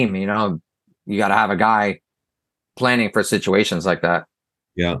good team. You got to have a guy planning for situations like that.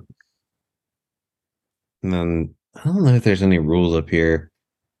 Yeah. And then I don't know if there's any rules up here.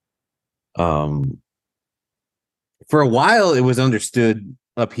 For a while it was understood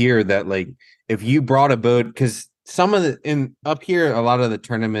up here that like if you brought a boat, because up here a lot of the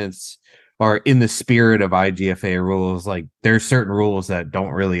tournaments are in the spirit of IGFA rules. Like there's certain rules that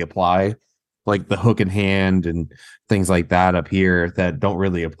don't really apply, like the hook in hand and things like that up here that don't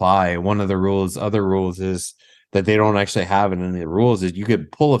really apply. One of the other rules is that they don't actually have in any of the rules is you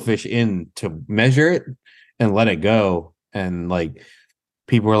could pull a fish in to measure it and let it go. And like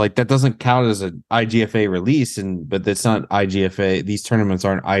people are like, that doesn't count as an IGFA release. But that's not IGFA. These tournaments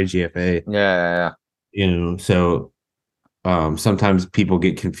aren't IGFA. Yeah. So sometimes people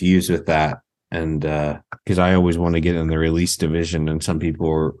get confused with that. And because I always want to get in the release division, and some people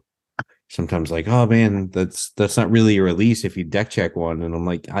are sometimes like, oh man, that's not really a release if you deck check one. And I'm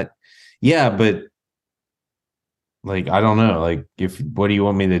like, yeah, but like, I don't know. Like, what do you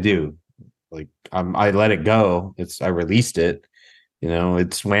want me to do? Like, I let it go. I released it.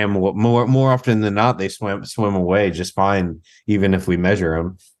 It swam more often than not. They swim away just fine, even if we measure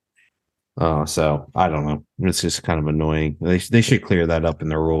them. So I don't know. It's just kind of annoying. They should clear that up in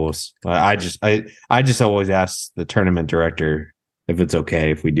the rules. I just always ask the tournament director if it's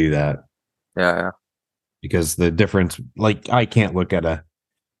okay if we do that. Yeah. Because the difference, like, I can't look at a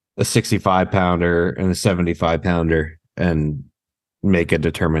 65 pounder and a 75 pounder and make a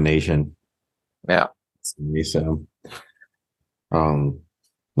determination. Yeah. So,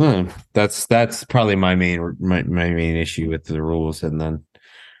 that's probably my main issue with the rules. And then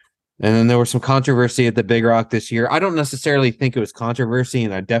there was some controversy at the Big Rock this year. I don't necessarily think it was controversy,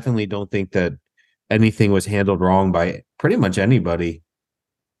 and I definitely don't think that anything was handled wrong by pretty much anybody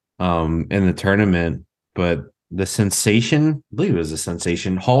in the tournament. But the sensation, I believe it was a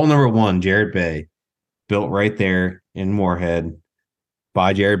sensation, hole number 1, Jared Bay, built right there in Moorhead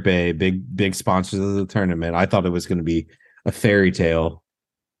by Jared Bay, big sponsors of the tournament. I thought it was going to be a fairy tale.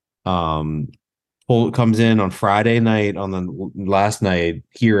 Comes in on Friday night, on the last night,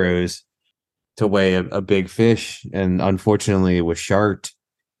 Heroes, to weigh a big fish, and unfortunately it was sharked.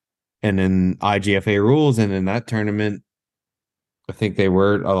 And in IGFA rules and in that tournament, I think they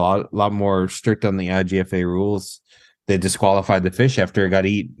were a lot more strict on the IGFA rules. They disqualified the fish after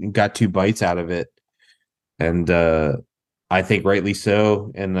it got 2 bites out of it. And I think rightly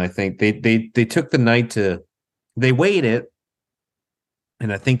so. And I think they took the night they weighed it.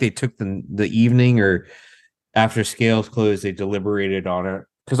 And I think they took the evening or after scales closed, they deliberated on it.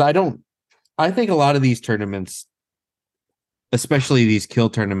 Because I think a lot of these tournaments, especially these kill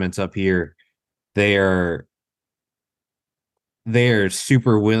tournaments up here, they are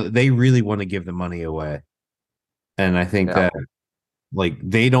super willing. They really want to give the money away. And I think that like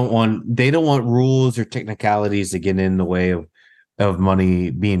they don't want rules or technicalities to get in the way of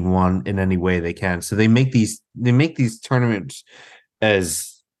money being won in any way they can. So they make these tournaments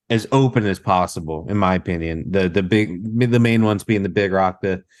as open as possible, in my opinion. The main ones being the Big Rock,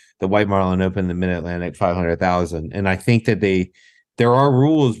 the White Marlin Open, the Mid Atlantic 500,000. And I think that there are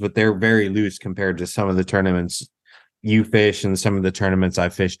rules, but they're very loose compared to some of the tournaments you fish and some of the tournaments I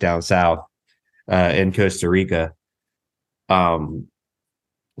fished down south in Costa Rica.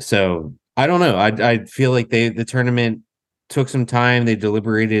 So I don't know. I feel like the tournament took some time. They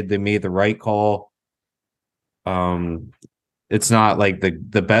deliberated. They made the right call. It's not like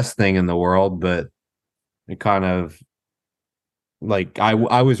the best thing in the world, but it kind of like I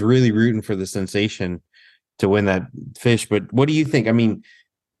was really rooting for the sensation to win that fish. But what do you think? I mean,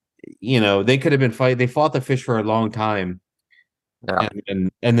 they could have been fighting. They fought the fish for a long time, Yeah.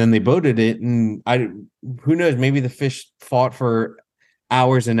 and then they boated it, and who knows, maybe the fish fought for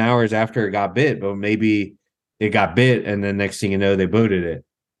hours and hours after it got bit, but maybe it got bit, and then next thing you know, they boated it.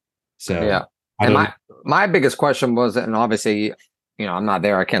 So Yeah. I And don't. my biggest question was, and obviously, I'm not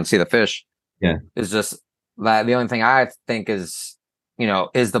there, I can't see the fish. Yeah. Is just that the only thing I think is,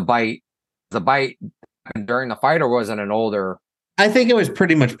 is the bite during the fight, or was it an older I think it was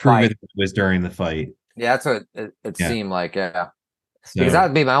pretty much proven fight? that it was during the fight. Yeah, that's what it Yeah. seemed like. Yeah. Because that So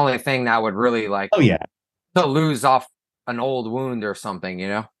would be my only thing that would really like oh yeah. to lose off an old wound or something.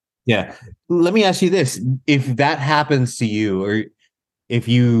 Yeah. Let me ask you this. If that happens to you, or if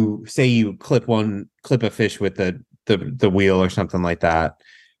you say you clip a fish with the wheel or something like that,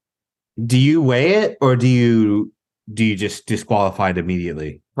 do you weigh it, or do you just disqualify it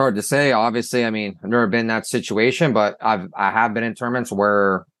immediately? Hard to say. Obviously, I mean, I've never been in that situation, but I have been in tournaments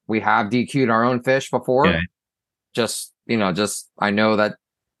where we have DQ'd our own fish before. Yeah. Just I know that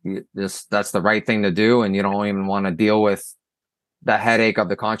that's the right thing to do, and you don't even want to deal with the headache of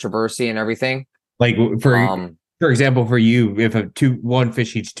the controversy and everything. Like for Um, example, for you, if one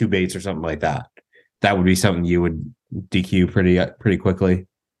fish eats two baits or something like that, that would be something you would DQ pretty quickly.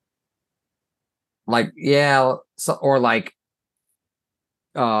 like yeah, or like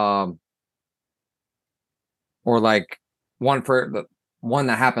um, or like one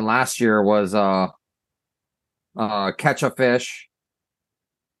that happened last year was catch a fish,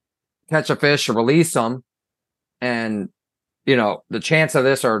 release them, and the chance of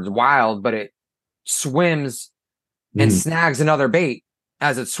this are wild, but it swims and snags another bait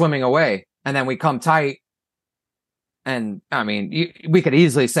as it's swimming away, and then we come tight, and I mean, we could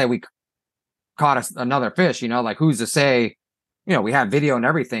easily say we caught another fish. Like who's to say? We have video and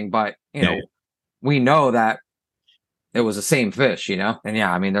everything, but we know that it was the same fish. And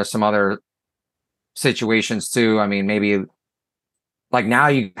yeah, I mean, there's some other situations too. I mean, maybe like now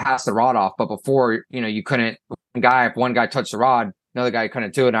you pass the rod off, but before, you couldn't. If one guy touched the rod, another guy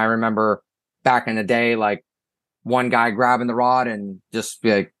couldn't do it. And I remember back in the day, like one guy grabbing the rod and just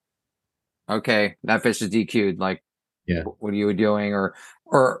be like, okay, that fish is DQ'd. Like, Yeah. what are you doing?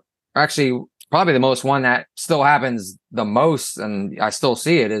 Or actually, probably the most one that still happens the most, and I still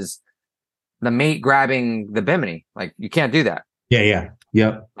see it, is the mate grabbing the bimini. Like, you can't do that. Yeah.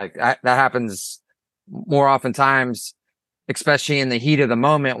 Yep. Like that happens more oftentimes, especially in the heat of the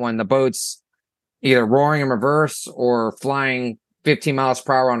moment when the boat's either roaring in reverse or flying 15 miles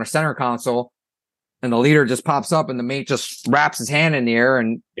per hour on a center console, and the leader just pops up and the mate just wraps his hand in the air,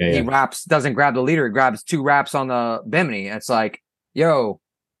 and he doesn't grab the leader, he grabs two wraps on the bimini. It's like, yo,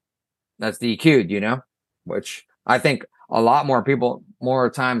 that's DQ'd, which I think a lot more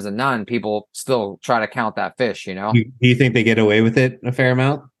times than none, people still try to count that fish. Do you think they get away with it a fair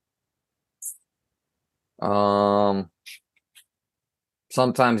amount?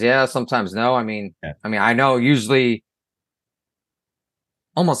 Sometimes yeah, sometimes no. I mean, I know usually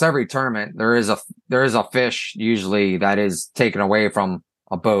almost every tournament there is a fish usually that is taken away from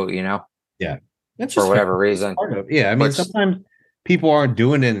a boat. Yeah, that's for whatever reason. Yeah, I mean, sometimes people aren't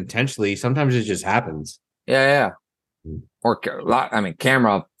doing it intentionally. Sometimes it just happens. Yeah. Or I mean,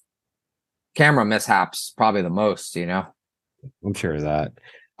 camera mishaps probably the most. I'm sure of that.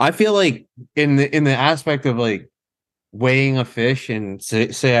 I feel like in the aspect of like weighing a fish, and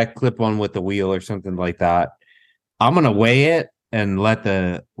say I clip one with the wheel or something like that, I'm gonna weigh it and let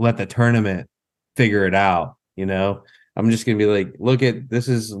the tournament figure it out. I'm just gonna be like, look at this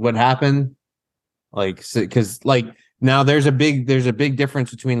is what happened. Like, because like now there's a big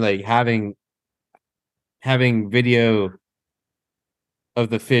difference between like having video of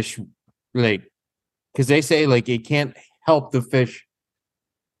the fish, like, because they say like it can't help the fish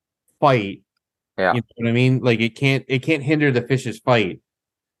fight. Yeah. You know what I mean? Like it can't hinder the fish's fight.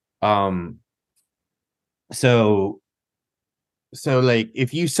 So like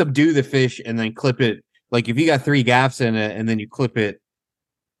if you subdue the fish and then clip it, like if you got 3 gaffs in it and then you clip it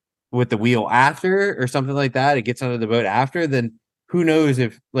with the wheel after or something like that, it gets under the boat after, then who knows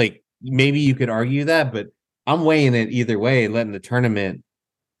if like maybe you could argue that, but I'm weighing it either way and letting the tournament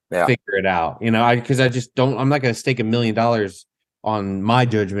figure it out. Because I just don't, I'm not going to stake $1 million on my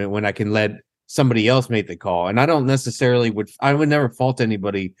judgment when I can let somebody else make the call. And I don't necessarily I would never fault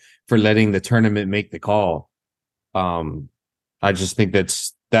anybody for letting the tournament make the call. I just think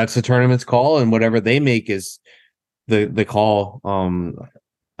that's the tournament's call, and whatever they make is the call.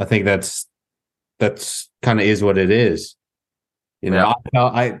 I think that's kind of is what it is. I'm not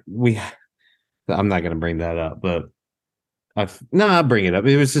going to bring that up, but I'll bring it up.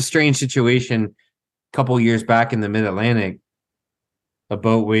 It was a strange situation a couple years back in the Mid-Atlantic. A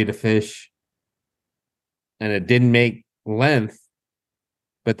boat weighed a fish and it didn't make length,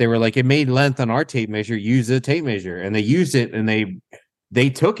 but they were like, it made length on our tape measure, use the tape measure. And they used it and they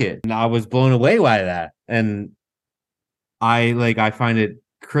took it. And I was blown away by that. And I find it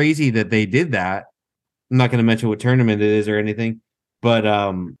crazy that they did that. I'm not going to mention what tournament it is or anything, but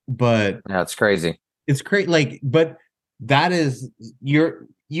Yeah, it's crazy. it's great. Like, but that is you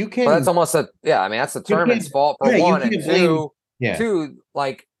can. But that's almost I mean, that's the tournament's fault for one, and two. Yeah. Two,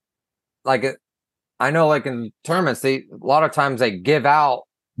 I know, like in tournaments, a lot of times they give out.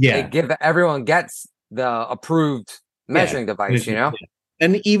 Yeah. They give everyone gets the approved measuring device. You know.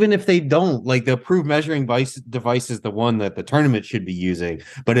 And even if they don't, like the approved measuring device is the one that the tournament should be using.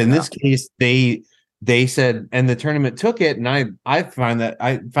 But in this case, they said, and the tournament took it, and I found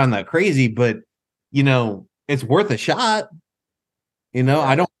that crazy. But it's worth a shot.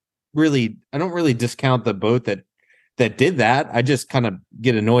 I don't really discount the boat that did that. I just kind of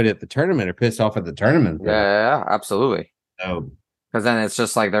get annoyed at the tournament or pissed off at the tournament. Yeah, absolutely. So because then it's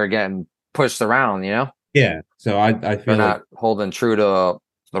just like they're getting pushed around. Yeah. So I feel they're not holding true to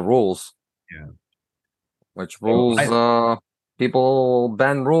the rules. Yeah. Which rules? People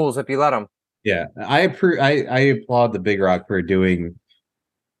bend rules if you let them. Yeah, I applaud the Big Rock for doing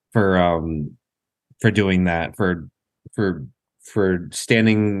that for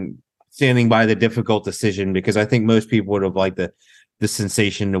standing by the difficult decision, because I think most people would have liked the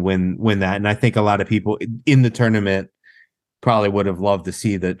sensation to win that, and I think a lot of people in the tournament probably would have loved to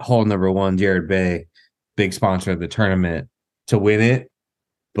see the hole number 1, Jared Bay, big sponsor of the tournament, to win it.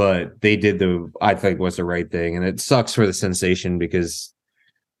 But they did I think was the right thing, and it sucks for the sensation because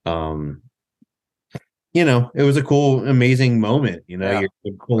it was a cool, amazing moment. It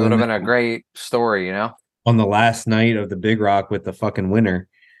would have been a great story, on the last night of the Big Rock with the fucking winner.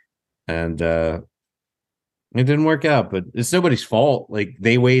 And it didn't work out, but it's nobody's fault. Like,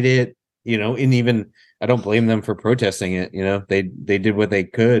 they waited, and even I don't blame them for protesting it. They did what they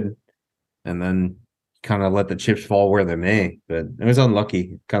could, and then kind of let the chips fall where they may. But it was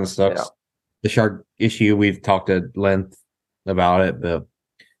unlucky. Kind of sucks. Yeah. The shark issue, we've talked at length about it, but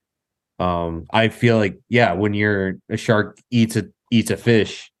I feel like, when a shark eats a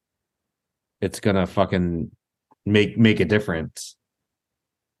fish, it's gonna fucking make a difference.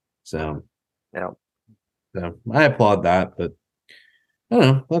 So so I applaud that, but I don't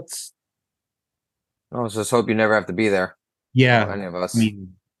know. Let's just hope you never have to be there. Yeah, any of us. I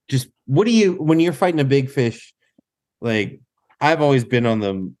mean, just when you're fighting a big fish, like, I've always been on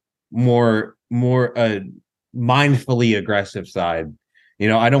the more mindfully aggressive side.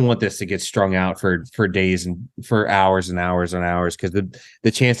 I don't want this to get strung out for days and for hours and hours and hours, because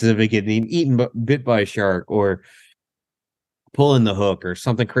the chances of it getting bit by a shark or pulling the hook or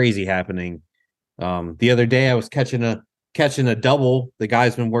something crazy happening. The other day I was catching a double. The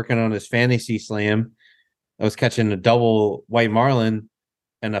guy's been working on his fantasy slam. I was catching a double white marlin,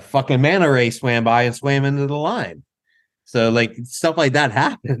 and a fucking manta ray swam by and swam into the line. So, like, stuff like that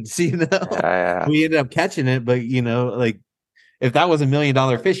happens, Yeah. We ended up catching it, but like, if that was $1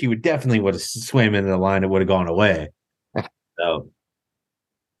 million fish, you would definitely would have swam into the line. It would have gone away. So,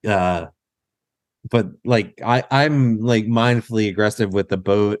 but like, I'm like mindfully aggressive with the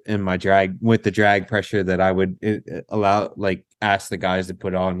boat and my drag, with the drag pressure that I would ask the guys to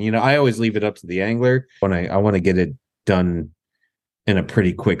put on. I always leave it up to the angler when I want to get it done in a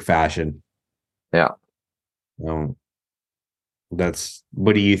pretty quick fashion. Yeah. What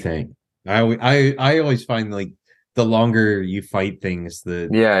do you think? I always find, like, the longer you fight things, the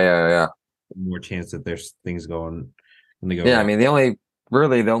more chance that there's things going to go. Yeah, wrong. I mean, the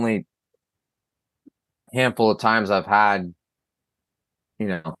only handful of times I've had,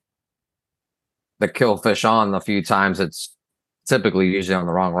 the kill fish on, a few times it's typically usually on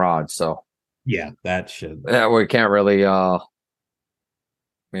the wrong rod. So yeah, that should. Yeah, we can't really,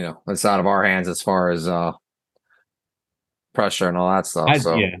 it's out of our hands as far as pressure and all that stuff.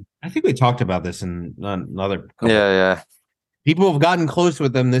 I think we talked about this in another. Yeah. People have gotten close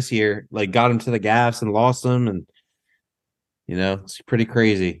with them this year, like got them to the gaffs and lost them, and it's pretty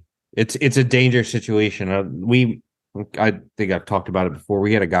crazy. It's a dangerous situation. I think I've talked about it before.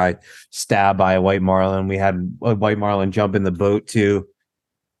 We had a guy stabbed by a white marlin. We had a white marlin jump in the boat too,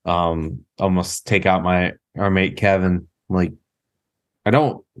 almost take out our mate Kevin. Like, I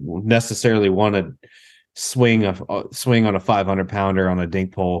don't necessarily want to swing on a 500 pounder on a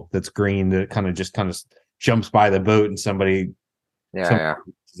dink pole that's green that kind of jumps by the boat and somebody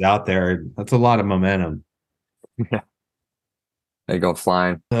is out there. That's a lot of momentum. They go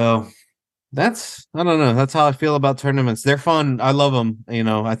flying. So I don't know. That's how I feel about tournaments. They're fun. I love them.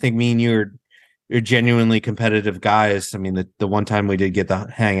 I think me and you are genuinely competitive guys. I mean, the one time we did get to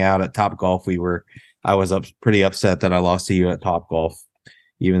hang out at Top Golf, I was pretty upset that I lost to you at Top Golf.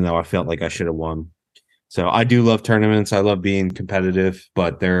 even though I felt like I should have won. So I do love tournaments. I love being competitive,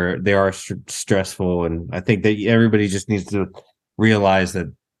 but they are stressful, and I think that everybody just needs to realize that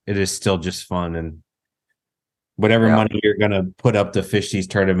it is still just fun, and whatever money you're gonna put up to fish these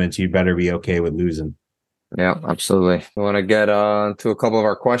tournaments, you better be okay with losing. Yeah, absolutely. You want to get to a couple of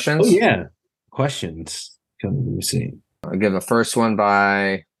our questions? Oh yeah, questions. Let me see. I'll give the first one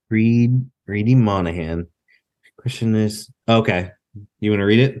by Reedy Monahan. Question is okay. You want to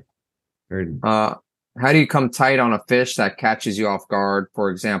read it? Or how do you come tight on a fish that catches you off guard? For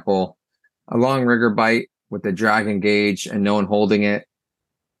example, a long rigger bite with the drag engaged and no one holding it.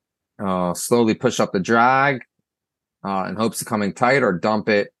 Slowly push up the drag in hopes of coming tight, or dump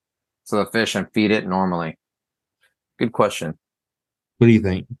it to the fish and feed it normally. Good question. what do you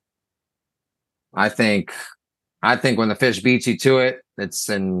think? I think when the fish beats you to it, it's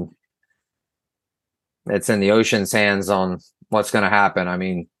in the ocean's hands on what's going to happen. I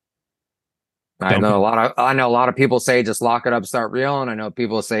mean, I know a lot of people say just lock it up, start reeling. I know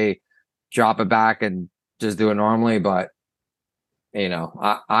people say drop it back and just do it normally, but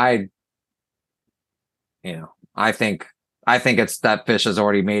I think it's that fish has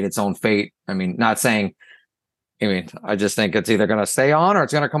already made its own fate. I mean, not saying. I just think it's either going to stay on or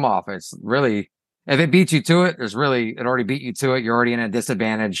it's going to come off. It's really, if it beats you to it, it already beat you to it. You're already in a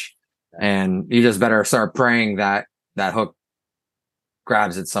disadvantage, and you just better start praying that that hook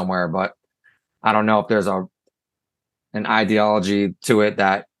grabs it somewhere. But I don't know if there's an ideology to it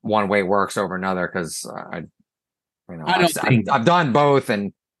that one way works over another, because I've done both,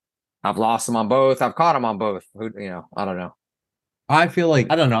 and I've lost them on both. I've caught them on both. I don't know. I feel like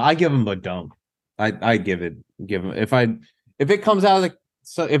I don't know. I give him a dump. I give him if it comes out of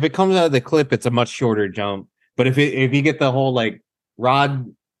the clip, it's a much shorter jump. But if you get the whole like rod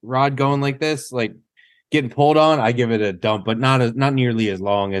going like this, like getting pulled on, I give it a dump, but not nearly as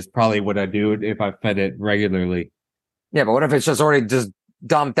long as probably what I do if I fed it regularly. Yeah, but what if it's just already just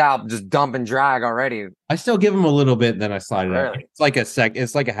dumped out, just dump and drag already? I still give him a little bit, then I slide it out. Really?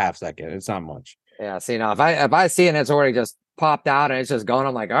 It's like a half second. It's not much. Yeah, see, now if I see it and it's already just popped out and it's just going,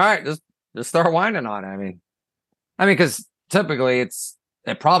 I'm like, all right, just start winding on it. I mean, because typically it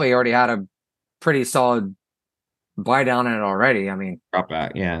probably already had a pretty solid bite down in it already. I mean, Drop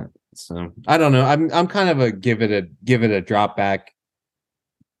back, yeah. So I don't know. I'm kind of a give it a drop back.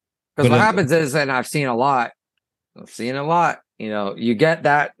 Because what happens is, and I've seen a lot. You get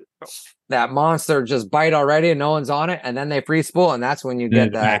that monster just bite already and no one's on it, and then they free spool, and that's when you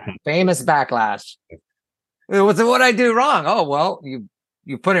get that famous backlash. What I do wrong? Oh well,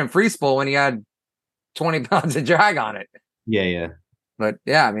 you put in free spool when you had 20 pounds of drag on it. Yeah. But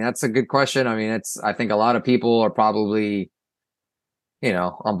yeah, I mean, that's a good question. I mean, I think a lot of people are probably,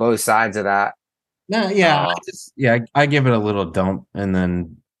 on both sides of that. No, yeah. I give it a little dump, and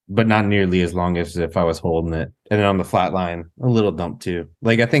then, but not nearly as long as if I was holding it. And then on the flat line, a little dump too.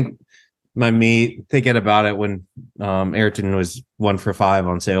 Like I think my mate thinking about it when Ayrton was 1 for 5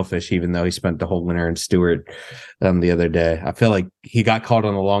 on sailfish, even though he spent the whole winter in Stewart the other day. I feel like he got caught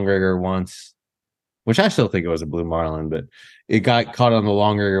on the long rigger once, which I still think it was a blue marlin, but it got caught on the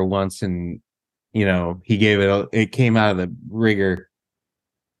long rigger once, and he gave it came out of the rigger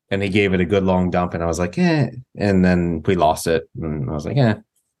and he gave it a good long dump, and I was like, and then we lost it, and I was like,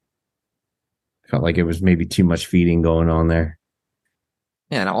 felt like it was maybe too much feeding going on there.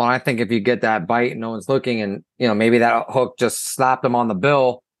 Yeah, well, I think if you get that bite and no one's looking, and maybe that hook just slapped them on the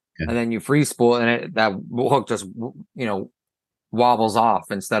bill, and then you free spool, and that hook just wobbles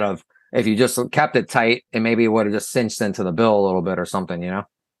off, instead of if you just kept it tight, and maybe it would have just cinched into the bill a little bit or something,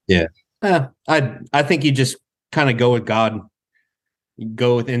 Yeah, I think you just kind of go with God,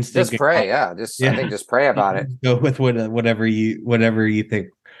 go with instinct, just pray. I think just pray about it. Go with whatever you think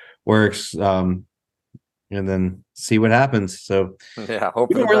works. And then see what happens. So yeah, hope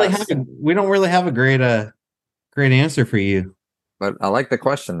we don't really have a great answer for you. But I like the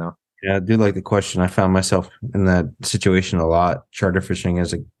question though. Yeah, I do like the question. I found myself in that situation a lot, charter fishing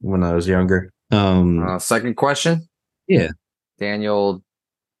when I was younger. Second question. Yeah. Daniel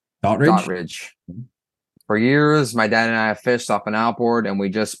Dotridge. For years, my dad and I have fished off an outboard, and we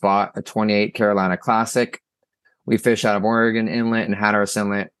just bought a 28 Carolina Classic. We fish out of Oregon Inlet and Hatteras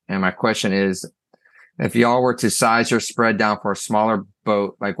Inlet. And my question is, if y'all were to size your spread down for a smaller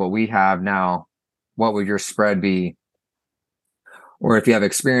boat like what we have now, what would your spread be? Or if you have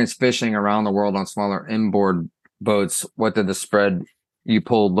experience fishing around the world on smaller inboard boats, what did the spread you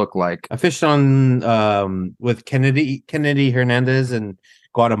pulled look like? I fished on with Kennedy Hernandez in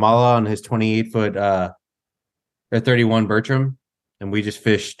Guatemala on his 28-foot or 31 Bertram, and we just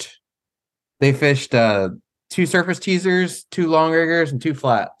fished. They fished 2 surface teasers, 2 long riggers, and 2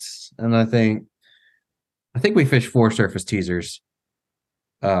 flats. And I think we fished 4 surface teasers.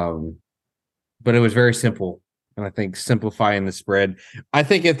 But it was very simple. And I think simplifying the spread. I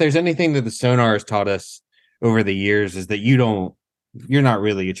think if there's anything that the sonar has taught us over the years is that you're not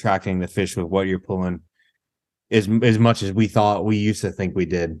really attracting the fish with what you're pulling as much as we used to think we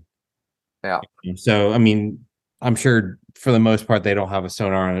did. Yeah. So, I mean, I'm sure for the most part they don't have a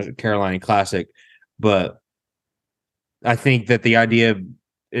sonar on a Carolina Classic, but I think that the idea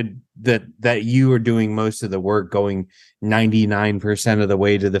that you are doing most of the work, going 99% of the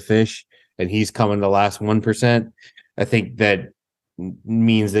way to the fish, and he's coming the last 1%. I think that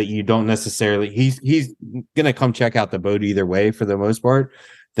means that you don't necessarily. He's gonna come check out the boat either way for the most part.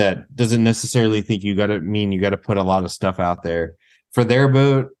 That doesn't necessarily think you got to put a lot of stuff out there for their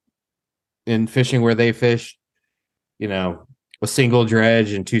boat and fishing where they fish. You know, a single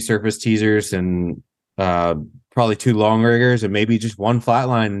dredge and 2 surface teasers and probably 2 long riggers and maybe just 1 flat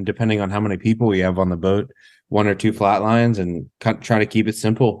line, depending on how many people we have on the boat, 1 or 2 flat lines, and try to keep it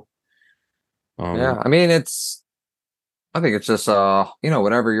simple. Yeah, I mean, I think it's just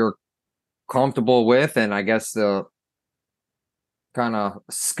whatever you're comfortable with, and I guess the kind of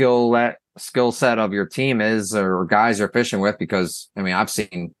skill set of your team is, or guys you're fishing with, because I mean I've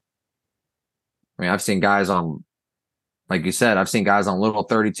seen guys on, like you said, I've seen guys on little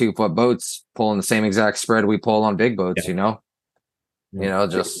 32-foot boats pulling the same exact spread we pull on big boats. Yeah.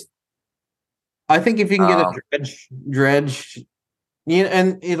 Just I think if you can get a dredge,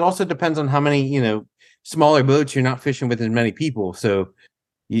 and it also depends on how many, smaller boats you're not fishing with as many people. So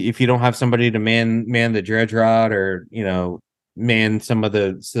if you don't have somebody to man the dredge rod or, man some of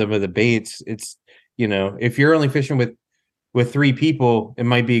the baits, it's, if you're only fishing with 3 people, it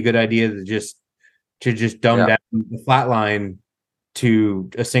might be a good idea to just dumb down the flat line to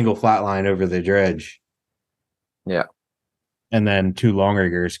a single flat line over the dredge. Yeah. And then 2 long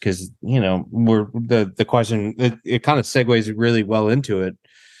riggers, because we're the question, it kind of segues really well into it.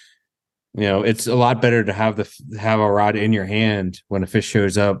 It's a lot better to have a rod in your hand when a fish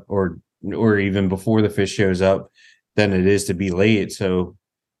shows up, or even before the fish shows up, than it is to be late. So,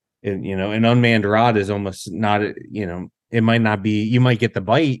 an unmanned rod is almost not, it might not be. You might get the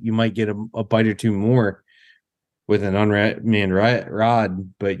bite, you might get a bite or 2 more with an unmanned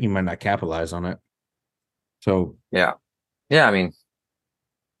rod, but you might not capitalize on it. So yeah, I mean,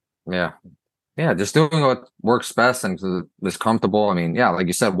 yeah, just doing what works best and is comfortable. I mean, yeah, like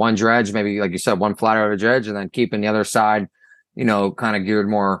you said, 1 dredge, maybe like you said, 1 flat out of a dredge, and then keeping the other side, kind of geared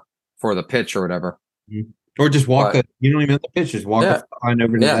more for the pitch or whatever. Or just walk you don't even have the pitch, just walk the line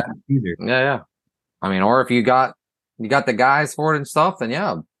over to that either. Yeah. I mean, or if you got the guys for it and stuff,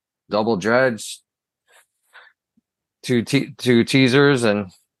 then double dredge, 2 teasers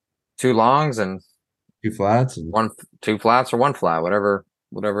and 2 longs and 2 flats and 2 flats or 1 flat, whatever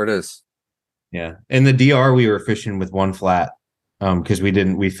it is. Yeah. In the DR, we were fishing with 1 flat because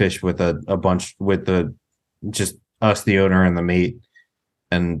we fished with a bunch with just us, the owner, and the mate,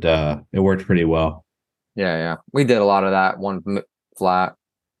 and it worked pretty well. Yeah. We did a lot of that 1 flat,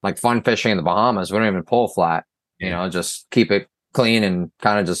 like fun fishing in the Bahamas. We don't even pull flat, just keep it clean and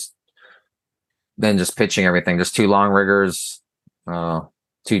kind of just pitching everything. Just 2 long riggers,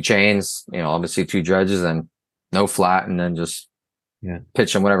 2 chains, obviously 2 dredges and no flat, and then just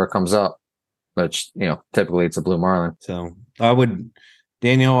pitching whatever comes up. Which, typically it's a blue marlin. So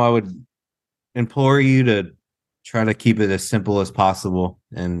Daniel, I would implore you to try to keep it as simple as possible.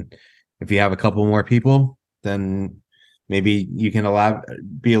 And if you have a couple more people, then maybe you can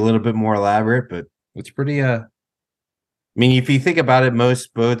be a little bit more elaborate, but it's pretty, I mean, if you think about it,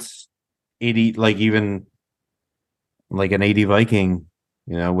 most boats, 80, like even like an 80 Viking,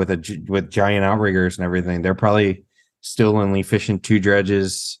 with giant outriggers and everything, they're probably still only fishing 2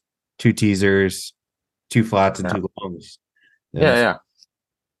 dredges, 2 teasers, 2 flats, and 2 longs. Yeah.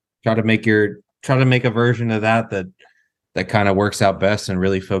 Try to make a version of that kind of works out best, and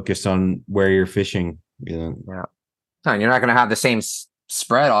really focus on where you're fishing. Yeah. And you're not going to have the same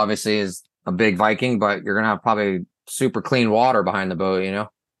spread, obviously, as a big Viking, but you're going to have probably super clean water behind the boat.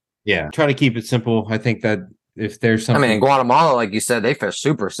 Yeah. Try to keep it simple. I think that if there's something, I mean, in Guatemala, like you said, they fish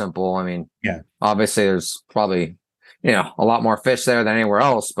super simple. I mean, obviously there's probably, a lot more fish there than anywhere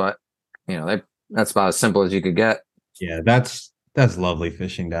else, but that's about as simple as you could get. Yeah, that's lovely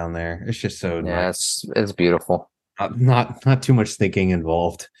fishing down there. It's just so nice. It's beautiful. Not too much thinking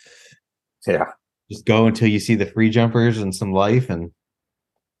involved. Yeah, just go until you see the free jumpers and some life, and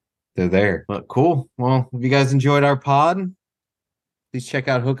they're there. But cool. Well, if you guys enjoyed our pod, please check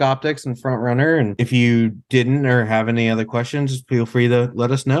out Hook Optics and Front Runner. And if you didn't or have any other questions, feel free to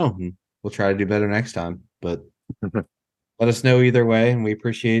let us know, and we'll try to do better next time. But let us know either way, and we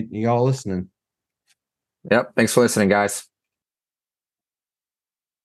appreciate you all listening. Yep. Thanks for listening, guys.